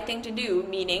the right thing to do,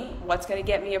 meaning what's going to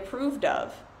get me approved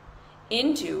of,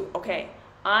 into, okay,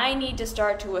 I need to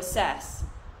start to assess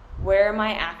where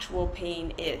my actual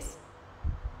pain is.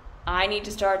 I need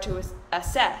to start to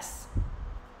assess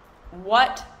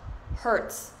what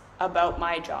hurts about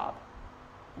my job.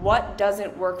 What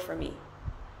doesn't work for me?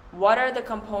 What are the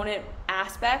component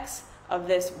aspects of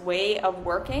this way of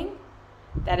working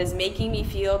that is making me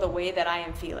feel the way that I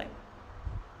am feeling?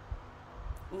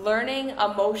 Learning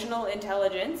emotional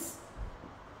intelligence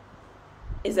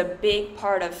is a big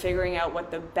part of figuring out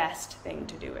what the best thing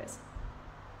to do is.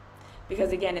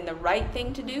 Because again, in the right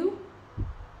thing to do,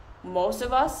 most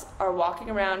of us are walking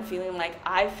around feeling like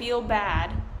I feel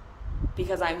bad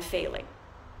because I'm failing.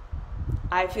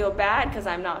 I feel bad because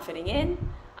I'm not fitting in.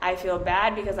 I feel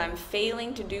bad because I'm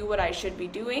failing to do what I should be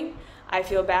doing. I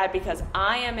feel bad because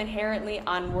I am inherently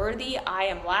unworthy. I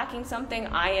am lacking something.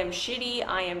 I am shitty.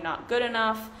 I am not good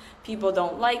enough. People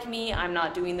don't like me. I'm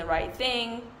not doing the right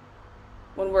thing.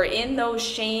 When we're in those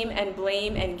shame and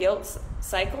blame and guilt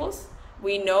cycles,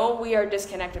 we know we are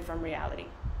disconnected from reality.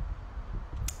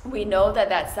 We know that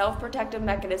that self-protective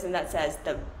mechanism that says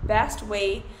the best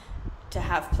way to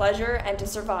have pleasure and to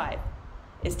survive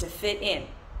is to fit in,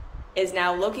 is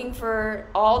now looking for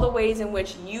all the ways in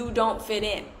which you don't fit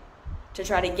in to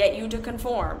try to get you to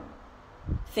conform,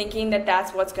 thinking that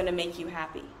that's what's going to make you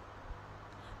happy.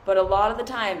 But a lot of the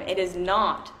time, it is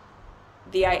not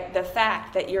the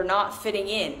fact that you're not fitting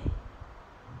in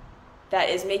that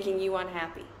is making you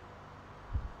unhappy,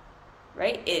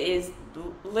 right? It is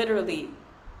literally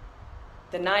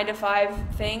the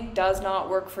 9-to-5 thing does not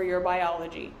work for your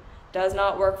biology, does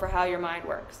not work for how your mind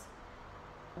works.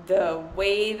 The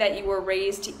way that you were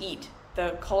raised to eat,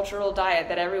 the cultural diet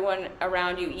that everyone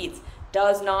around you eats,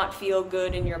 does not feel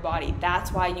good in your body.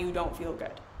 That's why you don't feel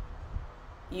good.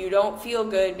 You don't feel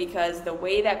good because the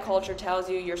way that culture tells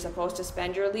you you're supposed to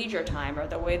spend your leisure time, or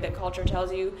the way that culture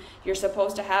tells you you're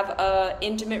supposed to have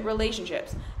intimate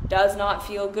relationships, does not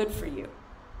feel good for you.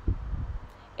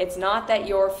 It's not that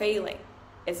you're failing.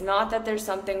 It's not that there's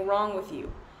something wrong with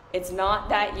you. It's not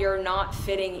that you're not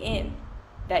fitting in,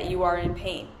 that you are in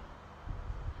pain.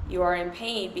 You are in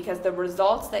pain because the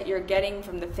results that you're getting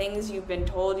from the things you've been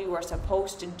told you are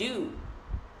supposed to do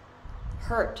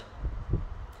hurt.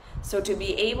 So to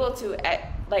be able to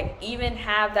even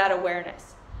have that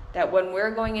awareness that when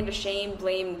we're going into shame,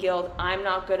 blame, guilt, I'm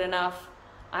not good enough,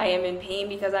 I am in pain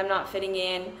because I'm not fitting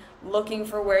in, looking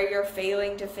for where you're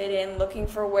failing to fit in, looking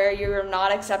for where you're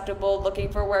not acceptable, looking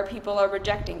for where people are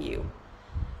rejecting you.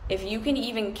 If you can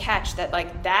even catch that,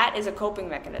 that is a coping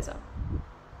mechanism.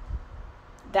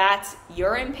 That's,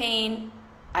 you're in pain,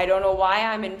 I don't know why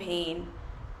I'm in pain,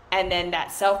 and then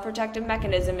that self-protective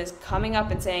mechanism is coming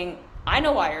up and saying, I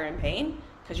know why you're in pain,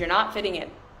 because you're not fitting in.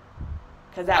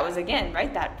 Because that was, again,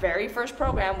 right, that very first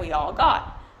program we all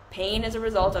got. Pain is a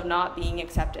result of not being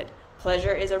accepted.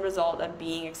 Pleasure is a result of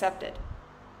being accepted.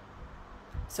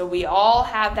 So we all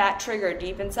have that trigger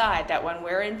deep inside that when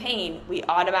we're in pain, we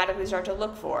automatically start to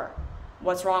look for,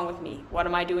 what's wrong with me? What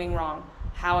am I doing wrong?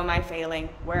 How am I failing?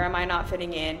 Where am I not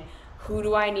fitting in? Who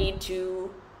do I need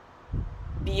to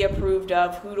be approved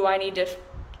of? Who do I need to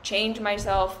change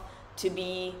myself to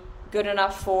be good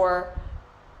enough for?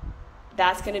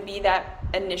 That's going to be that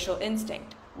initial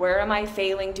instinct. Where am I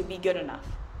failing to be good enough?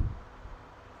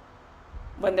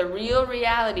 When the real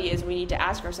reality is we need to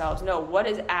ask ourselves, no, what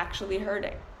is actually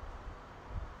hurting?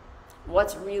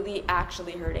 What's really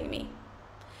actually hurting me?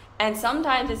 And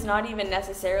sometimes it's not even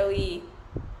necessarily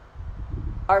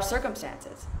our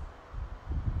circumstances.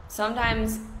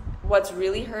 Sometimes what's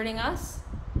really hurting us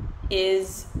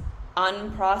is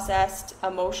unprocessed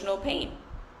emotional pain.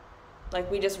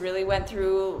 Like we just really went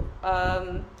through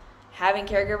having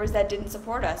caregivers that didn't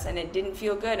support us and it didn't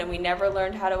feel good, and we never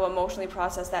learned how to emotionally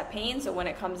process that pain. So when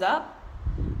it comes up,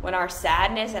 when our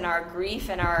sadness and our grief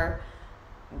and our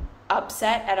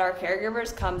upset at our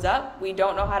caregivers comes up, we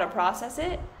don't know how to process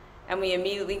it, and we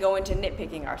immediately go into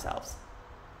nitpicking ourselves.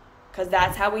 Because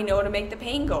that's how we know to make the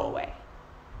pain go away.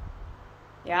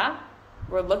 Yeah?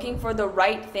 We're looking for the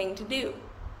right thing to do.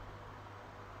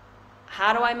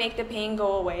 How do I make the pain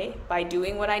go away? By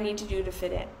doing what I need to do to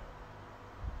fit in.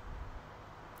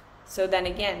 So then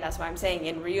again, that's why I'm saying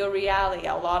in real reality,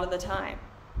 a lot of the time,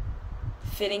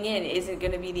 fitting in isn't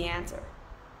going to be the answer.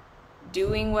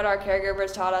 doing what our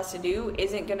caregivers taught us to do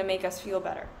isn't going to make us feel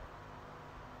better.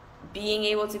 Being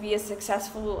able to be as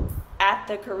successful at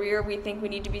the career we think we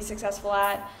need to be successful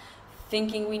at,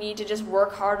 thinking we need to just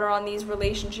work harder on these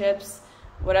relationships,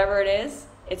 whatever it is,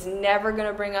 it's never going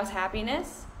to bring us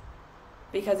happiness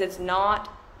because it's not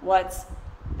what's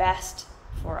best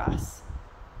for us.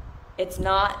 It's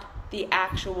not the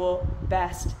actual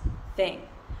best thing.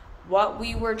 What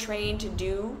we were trained to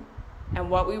do and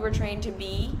what we were trained to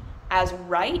be as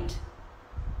right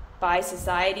by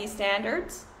society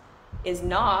standards is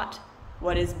not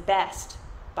what is best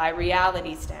by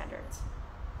reality standards.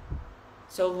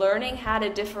 So learning how to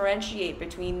differentiate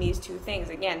between these two things,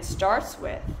 again, starts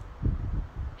with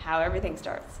how everything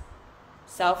starts.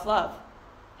 Self-love,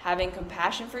 having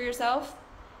compassion for yourself,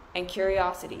 and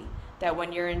curiosity. That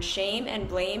when you're in shame and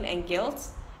blame and guilt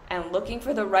and looking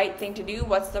for the right thing to do,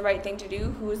 what's the right thing to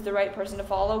do, who's the right person to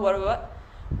follow, what,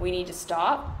 we need to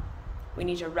stop. We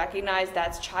need to recognize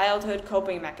that's childhood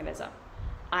coping mechanism.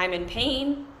 I'm in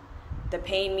pain. The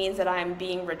pain means that I'm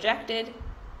being rejected.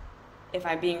 If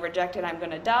I'm being rejected, I'm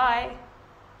going to die.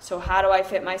 So how do I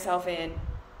fit myself in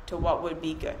to what would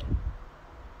be good?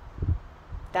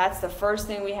 That's the first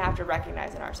thing we have to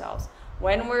recognize in ourselves.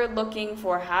 When we're looking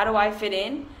for how do I fit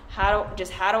in, how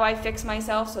do I fix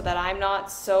myself so that I'm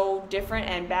not so different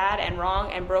and bad and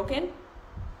wrong and broken,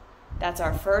 that's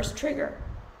our first trigger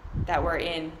that we're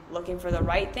in looking for the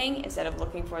right thing instead of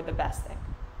looking for the best thing.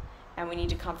 And we need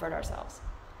to comfort ourselves.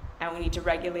 And we need to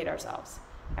regulate ourselves.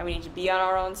 And we need to be on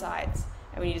our own sides.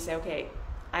 And we need to say, okay,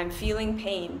 I'm feeling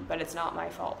pain, but it's not my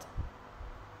fault.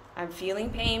 I'm feeling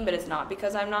pain, but it's not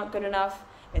because I'm not good enough.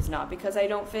 It's not because I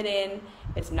don't fit in.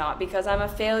 It's not because I'm a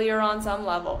failure on some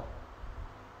level.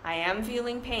 I am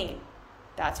feeling pain.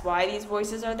 That's why these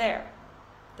voices are there.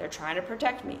 They're trying to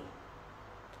protect me.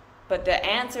 But the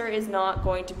answer is not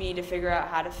going to be to figure out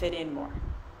how to fit in more.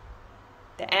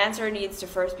 The answer needs to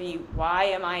first be, why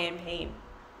am I in pain?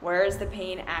 Where is the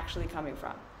pain actually coming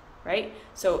from? Right?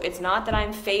 So it's not that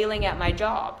I'm failing at my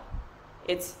job.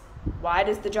 It's, why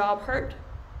does the job hurt?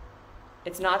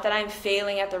 It's not that I'm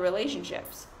failing at the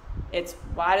relationships. It's,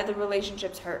 why do the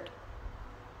relationships hurt?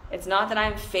 It's not that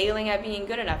I'm failing at being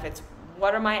good enough. It's,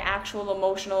 what are my actual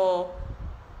emotional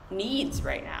needs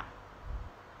right now?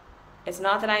 It's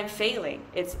not that I'm failing.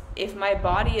 It's, if my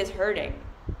body is hurting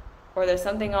or there's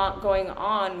something going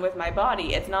on with my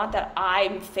body, it's not that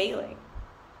I'm failing.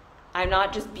 I'm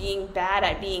not just being bad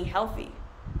at being healthy.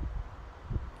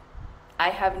 I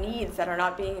have needs that are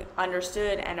not being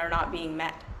understood and are not being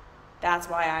met. That's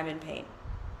why I'm in pain.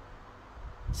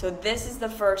 So this is the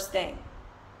first thing,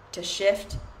 to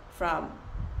shift from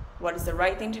what is the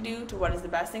right thing to do to what is the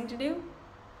best thing to do.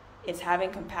 It's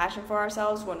having compassion for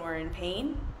ourselves when we're in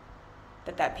pain,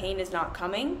 that pain is not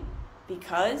coming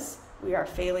because we are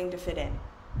failing to fit in.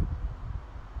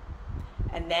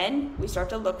 And then we start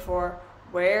to look for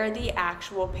where the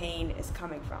actual pain is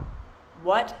coming from.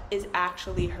 What is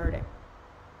actually hurting?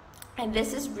 And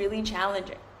this is really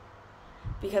challenging.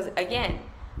 Because again,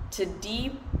 to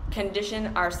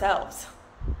decondition ourselves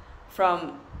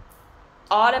from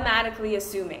automatically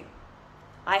assuming,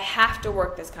 I have to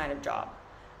work this kind of job,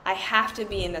 I have to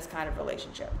be in this kind of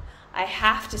relationship, I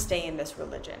have to stay in this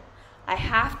religion, I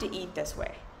have to eat this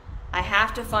way, I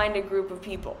have to find a group of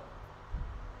people.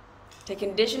 To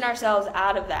condition ourselves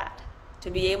out of that,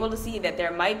 to be able to see that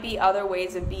there might be other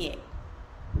ways of being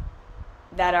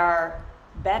that are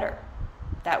better,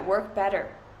 that work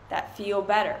better, that feel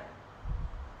better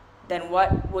than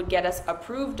what would get us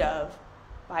approved of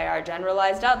by our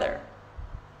generalized other,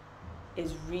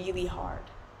 is really hard.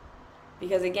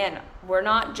 Because again, we're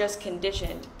not just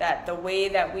conditioned that the way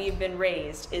that we've been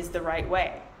raised is the right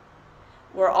way.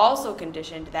 We're also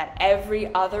conditioned that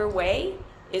every other way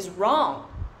is wrong,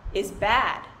 is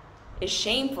bad, is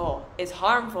shameful, is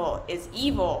harmful, is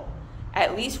evil.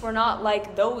 At least we're not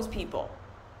like those people,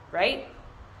 right?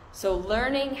 So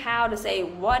learning how to say,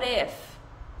 what if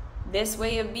this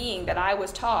way of being that I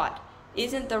was taught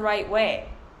isn't the right way?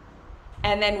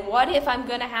 And then what if I'm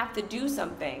going to have to do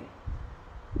something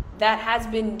that has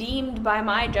been deemed by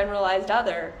my generalized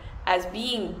other as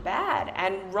being bad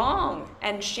and wrong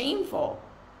and shameful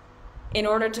in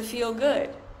order to feel good?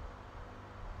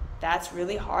 That's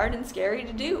really hard and scary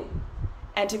to do.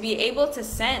 And to be able to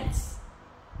sense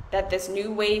that this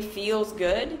new way feels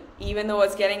good, even though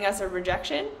it's getting us a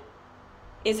rejection,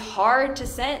 is hard to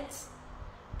sense.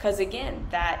 Because again,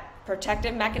 that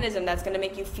protective mechanism that's going to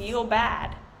make you feel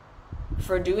bad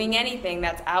for doing anything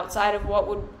that's outside of what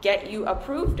would get you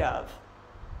approved of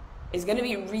is going to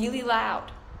be really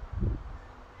loud.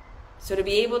 So to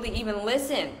be able to even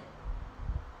listen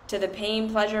to the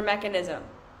pain-pleasure mechanism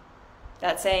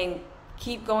That's saying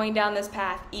keep going down this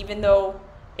path even though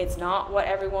it's not what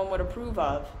everyone would approve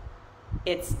of.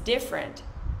 It's different.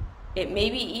 It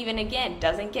maybe even, again,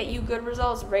 doesn't get you good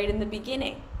results right in the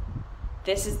beginning.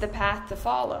 This is the path to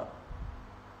follow.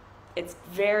 It's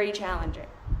very challenging,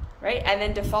 right? And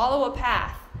then to follow a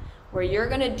path where you're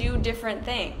going to do different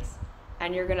things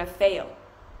and you're going to fail.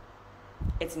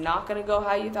 It's not going to go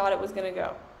how you thought it was going to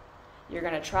go. You're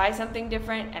going to try something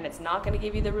different and it's not going to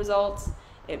give you the results.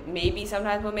 It maybe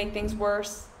sometimes will make things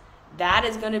worse. That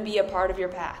is going to be a part of your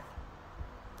path.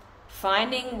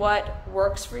 Finding what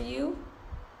works for you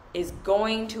is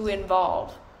going to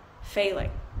involve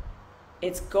failing.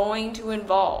 It's going to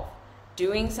involve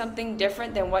doing something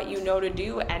different than what you know to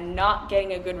do and not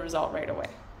getting a good result right away.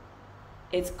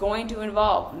 It's going to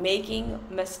involve making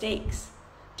mistakes,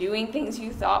 doing things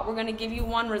you thought were going to give you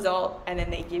one result and then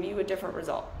they give you a different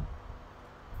result.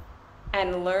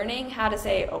 And learning how to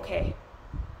say, okay,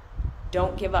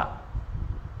 don't give up.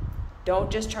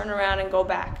 Don't just turn around and go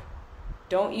back.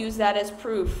 Don't use that as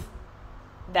proof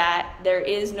that there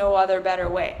is no other better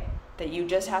way, that you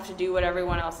just have to do what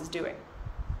everyone else is doing.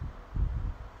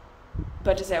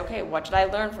 But to say, okay, what did I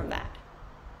learn from that?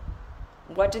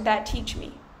 What did that teach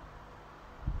me?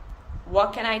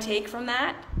 What can I take from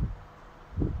that?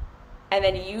 And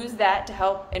then use that to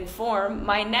help inform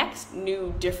my next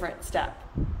new different step.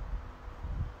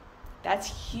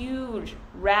 That's huge,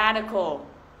 radical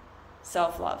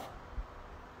self-love.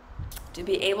 To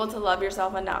be able to love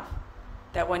yourself enough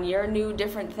that when your new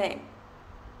different thing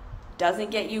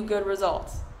doesn't get you good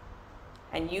results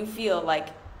and you feel like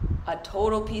a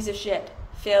total piece of shit,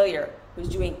 failure, who's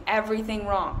doing everything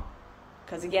wrong,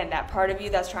 because again, that part of you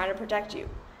that's trying to protect you,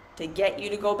 to get you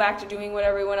to go back to doing what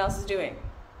everyone else is doing,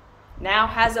 now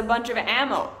has a bunch of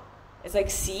ammo. It's like,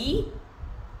 see?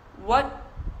 What?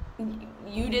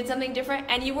 You did something different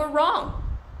and you were wrong.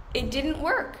 It didn't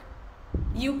work.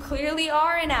 You clearly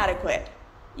are inadequate.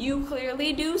 You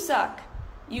clearly do suck.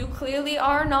 You clearly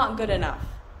are not good enough.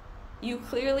 You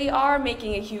clearly are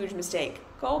making a huge mistake.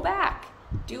 Go back.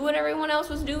 Do what everyone else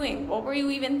was doing. What were you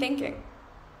even thinking?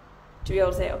 To be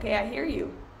able to say, okay, I hear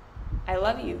you. I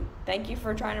love you. Thank you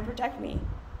for trying to protect me.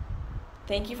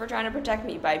 Thank you for trying to protect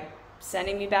me by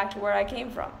sending me back to where I came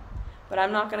from. But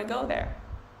I'm not going to go there.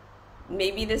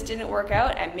 Maybe this didn't work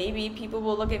out and maybe people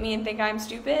will look at me and think I'm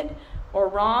stupid or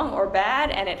wrong or bad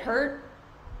and it hurt.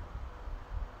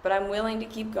 But I'm willing to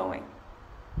keep going.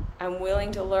 I'm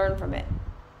willing to learn from it.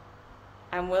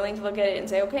 I'm willing to look at it and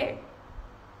say, okay,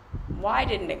 why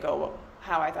didn't it go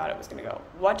how I thought it was going to go?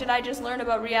 What did I just learn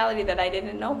about reality that I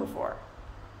didn't know before?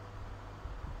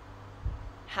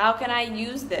 How can I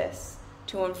use this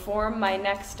to inform my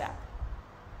next step?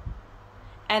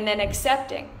 And then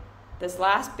accepting this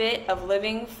last bit of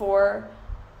living for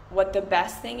what the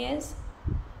best thing is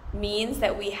means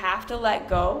that we have to let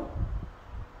go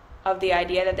of the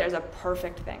idea that there's a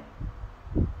perfect thing.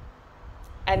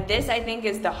 And this, I think,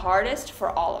 is the hardest for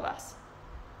all of us.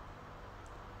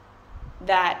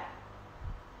 That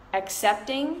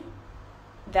accepting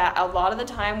that a lot of the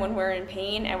time when we're in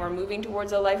pain and we're moving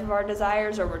towards a life of our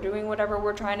desires or we're doing whatever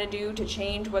we're trying to do to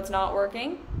change what's not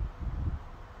working,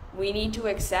 we need to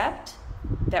accept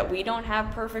that we don't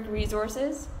have perfect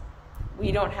resources,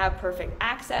 we don't have perfect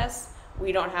access,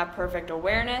 we don't have perfect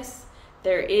awareness,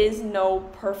 there is no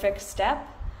perfect step,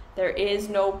 there is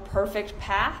no perfect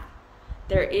path,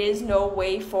 there is no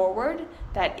way forward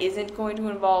that isn't going to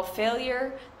involve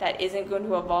failure, that isn't going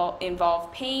to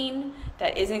involve pain,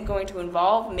 that isn't going to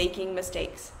involve making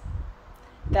mistakes.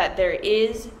 That there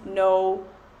is no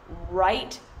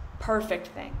right, perfect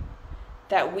thing.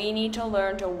 That we need to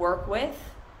learn to work with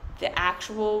the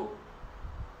actual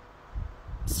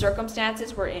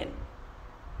circumstances we're in.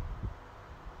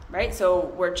 Right?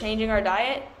 So we're changing our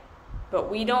diet,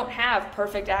 but we don't have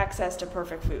perfect access to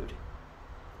perfect food.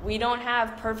 We don't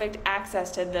have perfect access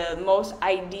to the most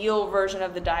ideal version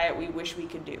of the diet we wish we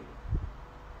could do.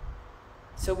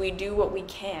 So we do what we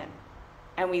can,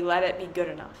 and we let it be good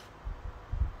enough.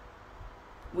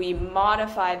 We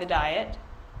modify the diet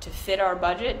to fit our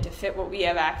budget, to fit what we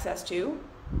have access to,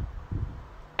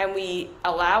 and we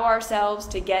allow ourselves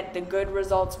to get the good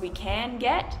results we can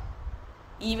get,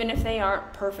 even if they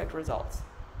aren't perfect results.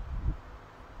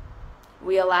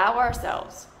 We allow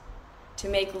ourselves to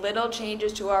make little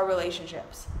changes to our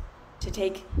relationships, to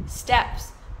take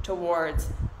steps towards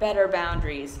better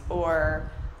boundaries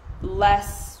or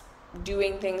less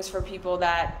doing things for people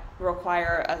that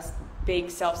require a big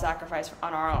self-sacrifice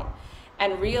on our own,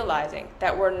 and realizing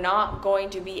that we're not going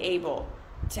to be able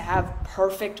to have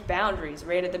perfect boundaries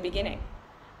right at the beginning.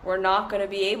 We're not going to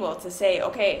be able to say,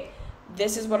 okay,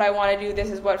 this is what I want to do, this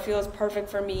is what feels perfect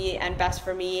for me and best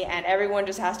for me, and everyone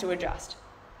just has to adjust.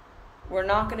 We're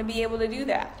not going to be able to do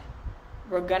that.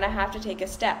 We're going to have to take a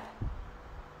step.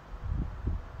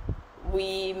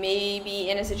 We may be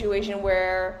in a situation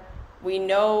where we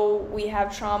know we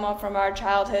have trauma from our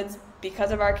childhoods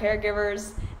because of our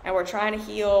caregivers, and we're trying to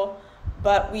heal,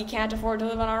 but we can't afford to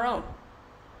live on our own.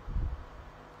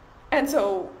 And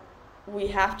so we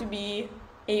have to be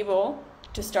able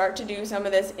to start to do some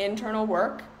of this internal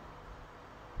work,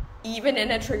 even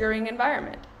in a triggering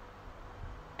environment.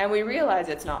 And we realize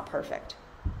it's not perfect.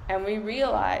 And we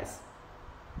realize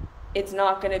it's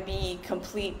not going to be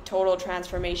complete, total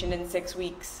transformation in 6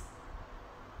 weeks.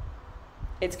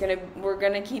 We're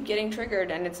going to keep getting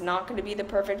triggered, and it's not going to be the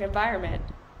perfect environment.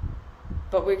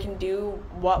 But we can do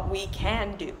what we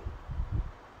can do,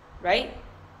 right?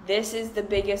 This is the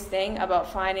biggest thing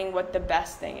about finding what the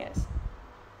best thing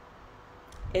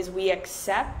is we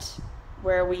accept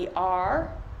where we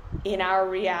are in our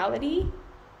reality.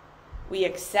 We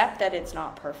accept that it's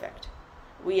not perfect.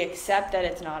 We accept that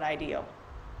it's not ideal.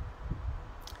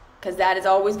 Because that is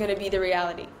always going to be the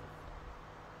reality.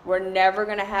 We're never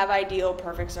going to have ideal,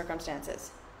 perfect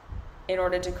circumstances. In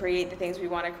order to create the things we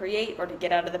want to create or to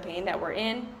get out of the pain that we're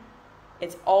in,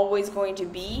 it's always going to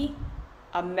be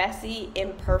a messy,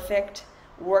 imperfect,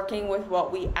 working with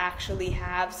what we actually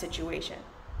have situation.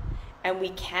 And we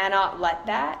cannot let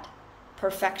that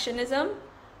perfectionism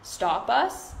stop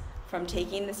us from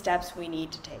taking the steps we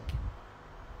need to take.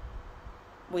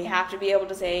 We have to be able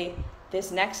to say,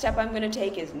 this next step I'm going to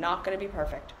take is not going to be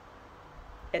perfect.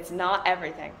 It's not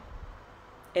everything.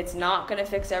 It's not going to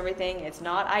fix everything. It's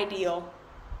not ideal.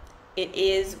 It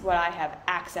is what I have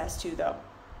access to, though.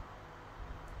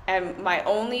 And my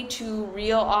only two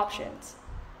real options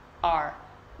are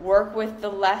work with the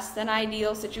less than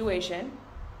ideal situation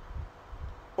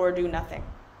or do nothing.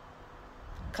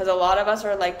 Because a lot of us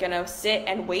are like going to sit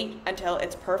and wait until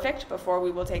it's perfect before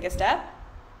we will take a step.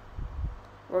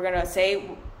 We're going to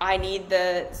say, I need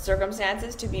the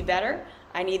circumstances to be better.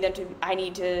 I need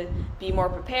to be more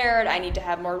prepared. I need to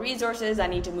have more resources. I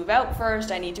need to move out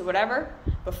first. I need to whatever.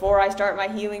 Before I start my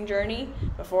healing journey,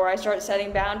 before I start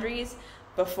setting boundaries,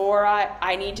 before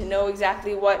I need to know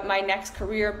exactly what my next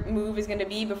career move is going to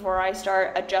be before I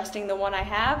start adjusting the one I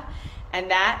have. And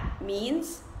that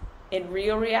means, in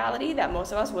real reality, that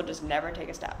most of us will just never take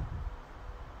a step.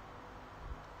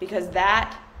 Because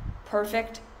that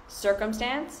perfect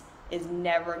circumstance is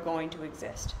never going to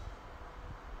exist.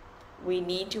 We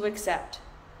need to accept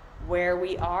where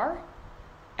we are,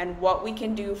 and what we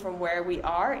can do from where we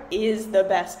are is the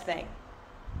best thing.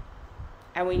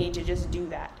 And we need to just do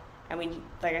that. And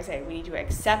like I say, we need to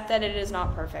accept that it is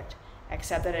not perfect,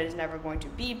 accept that it is never going to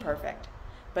be perfect,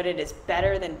 but it is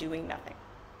better than doing nothing.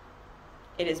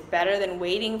 It is better than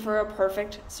waiting for a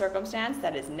perfect circumstance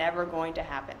that is never going to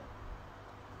happen.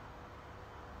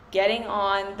 Getting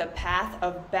on the path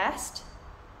of best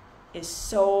is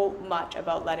so much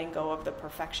about letting go of the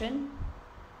perfection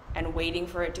and waiting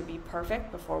for it to be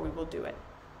perfect before we will do it.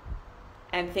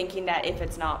 And thinking that if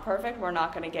it's not perfect, we're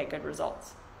not going to get good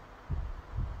results.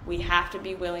 We have to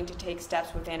be willing to take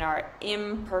steps within our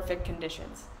imperfect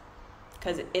conditions,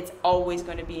 because it's always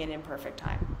going to be an imperfect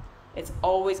time. It's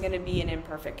always going to be an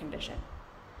imperfect condition.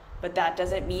 But that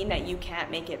doesn't mean that you can't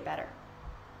make it better.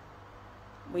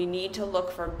 We need to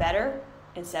look for better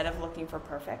instead of looking for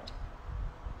perfect,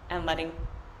 and letting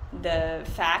the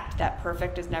fact that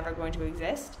perfect is never going to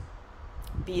exist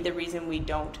be the reason we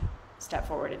don't step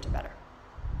forward into better.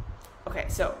 Okay,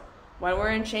 so when we're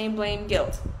in shame, blame,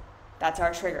 guilt, that's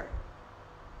our trigger.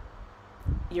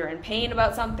 You're in pain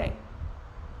about something,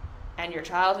 and your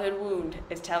childhood wound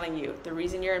is telling you the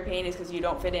reason you're in pain is because you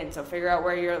don't fit in. So figure out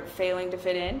where you're failing to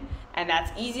fit in. And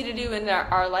that's easy to do in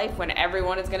our life when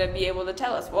everyone is going to be able to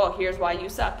tell us, well, here's why you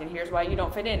suck and here's why you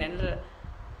don't fit in. And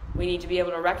we need to be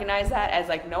able to recognize that as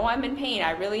like, no, I'm in pain.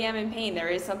 I really am in pain. There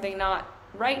is something not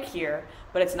right here,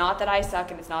 but it's not that I suck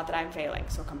and it's not that I'm failing.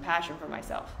 So compassion for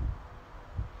myself.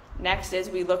 Next is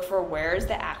we look for, where is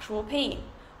the actual pain?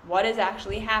 What is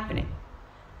actually happening?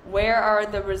 Where are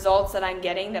the results that I'm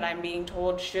getting that I'm being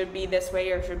told should be this way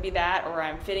or should be that, or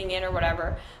I'm fitting in or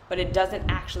whatever, but it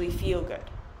doesn't actually feel good?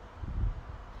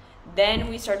 Then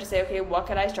we start to say, okay, what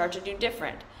could I start to do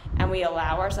different? And we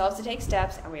allow ourselves to take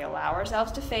steps, and we allow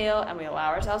ourselves to fail, and we allow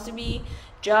ourselves to be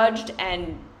judged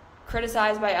and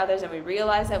criticized by others, and we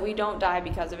realize that we don't die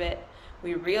because of it.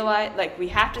 We realize, like, we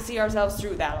have to see ourselves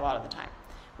through that a lot of the time.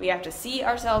 We have to see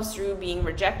ourselves through being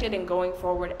rejected and going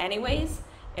forward anyways,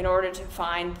 in order to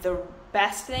find the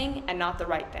best thing and not the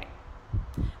right thing.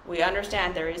 We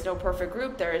understand there is no perfect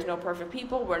group, there is no perfect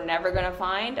people. We're never going to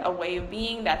find a way of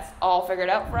being that's all figured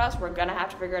out for us. We're going to have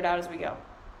to figure it out as we go.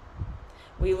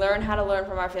 We learn how to learn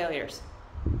from our failures.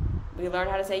 We learn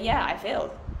how to say, yeah, I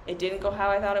failed. It didn't go how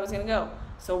I thought it was going to go.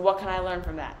 So what can I learn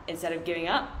from that instead of giving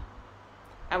up?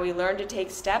 And we learn to take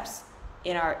steps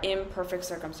in our imperfect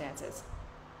circumstances.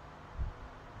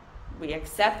 We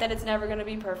accept that it's never going to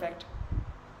be perfect,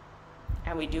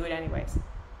 and we do it anyways.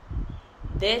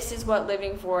 This is what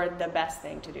living for the best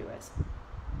thing to do is.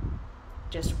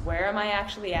 Just where am I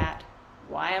actually at?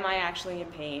 Why am I actually in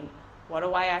pain? What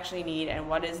do I actually need? And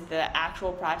what is the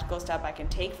actual practical step I can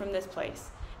take from this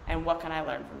place? And what can I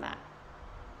learn from that?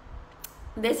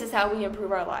 This is how we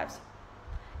improve our lives.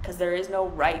 Because there is no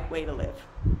right way to live.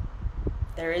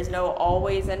 There is no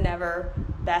always and never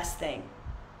best thing.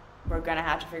 We're going to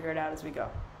have to figure it out as we go.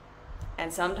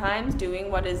 And sometimes doing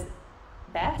what is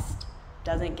best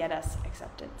doesn't get us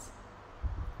acceptance.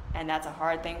 And that's a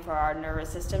hard thing for our nervous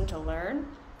system to learn,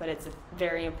 but it's a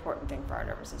very important thing for our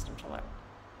nervous system to learn.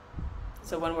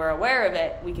 So when we're aware of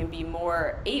it, we can be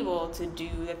more able to do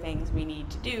the things we need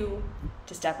to do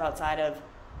to step outside of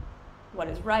what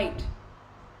is right,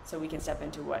 so we can step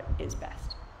into what is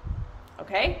best.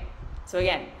 Okay? So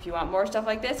again, if you want more stuff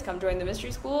like this, come join the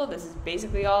Mystery School. This is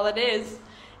basically all it is.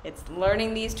 It's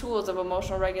learning these tools of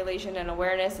emotional regulation and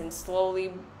awareness and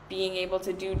slowly being able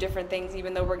to do different things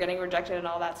even though we're getting rejected and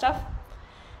all that stuff.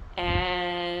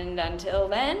 And until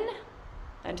then,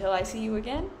 until I see you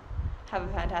again, have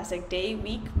a fantastic day,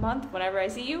 week, month, whenever I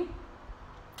see you.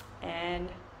 And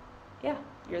yeah,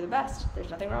 you're the best. There's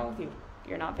nothing wrong with you.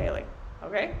 You're not failing.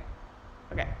 Okay?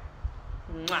 Okay.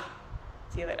 Mwah.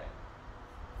 See you later.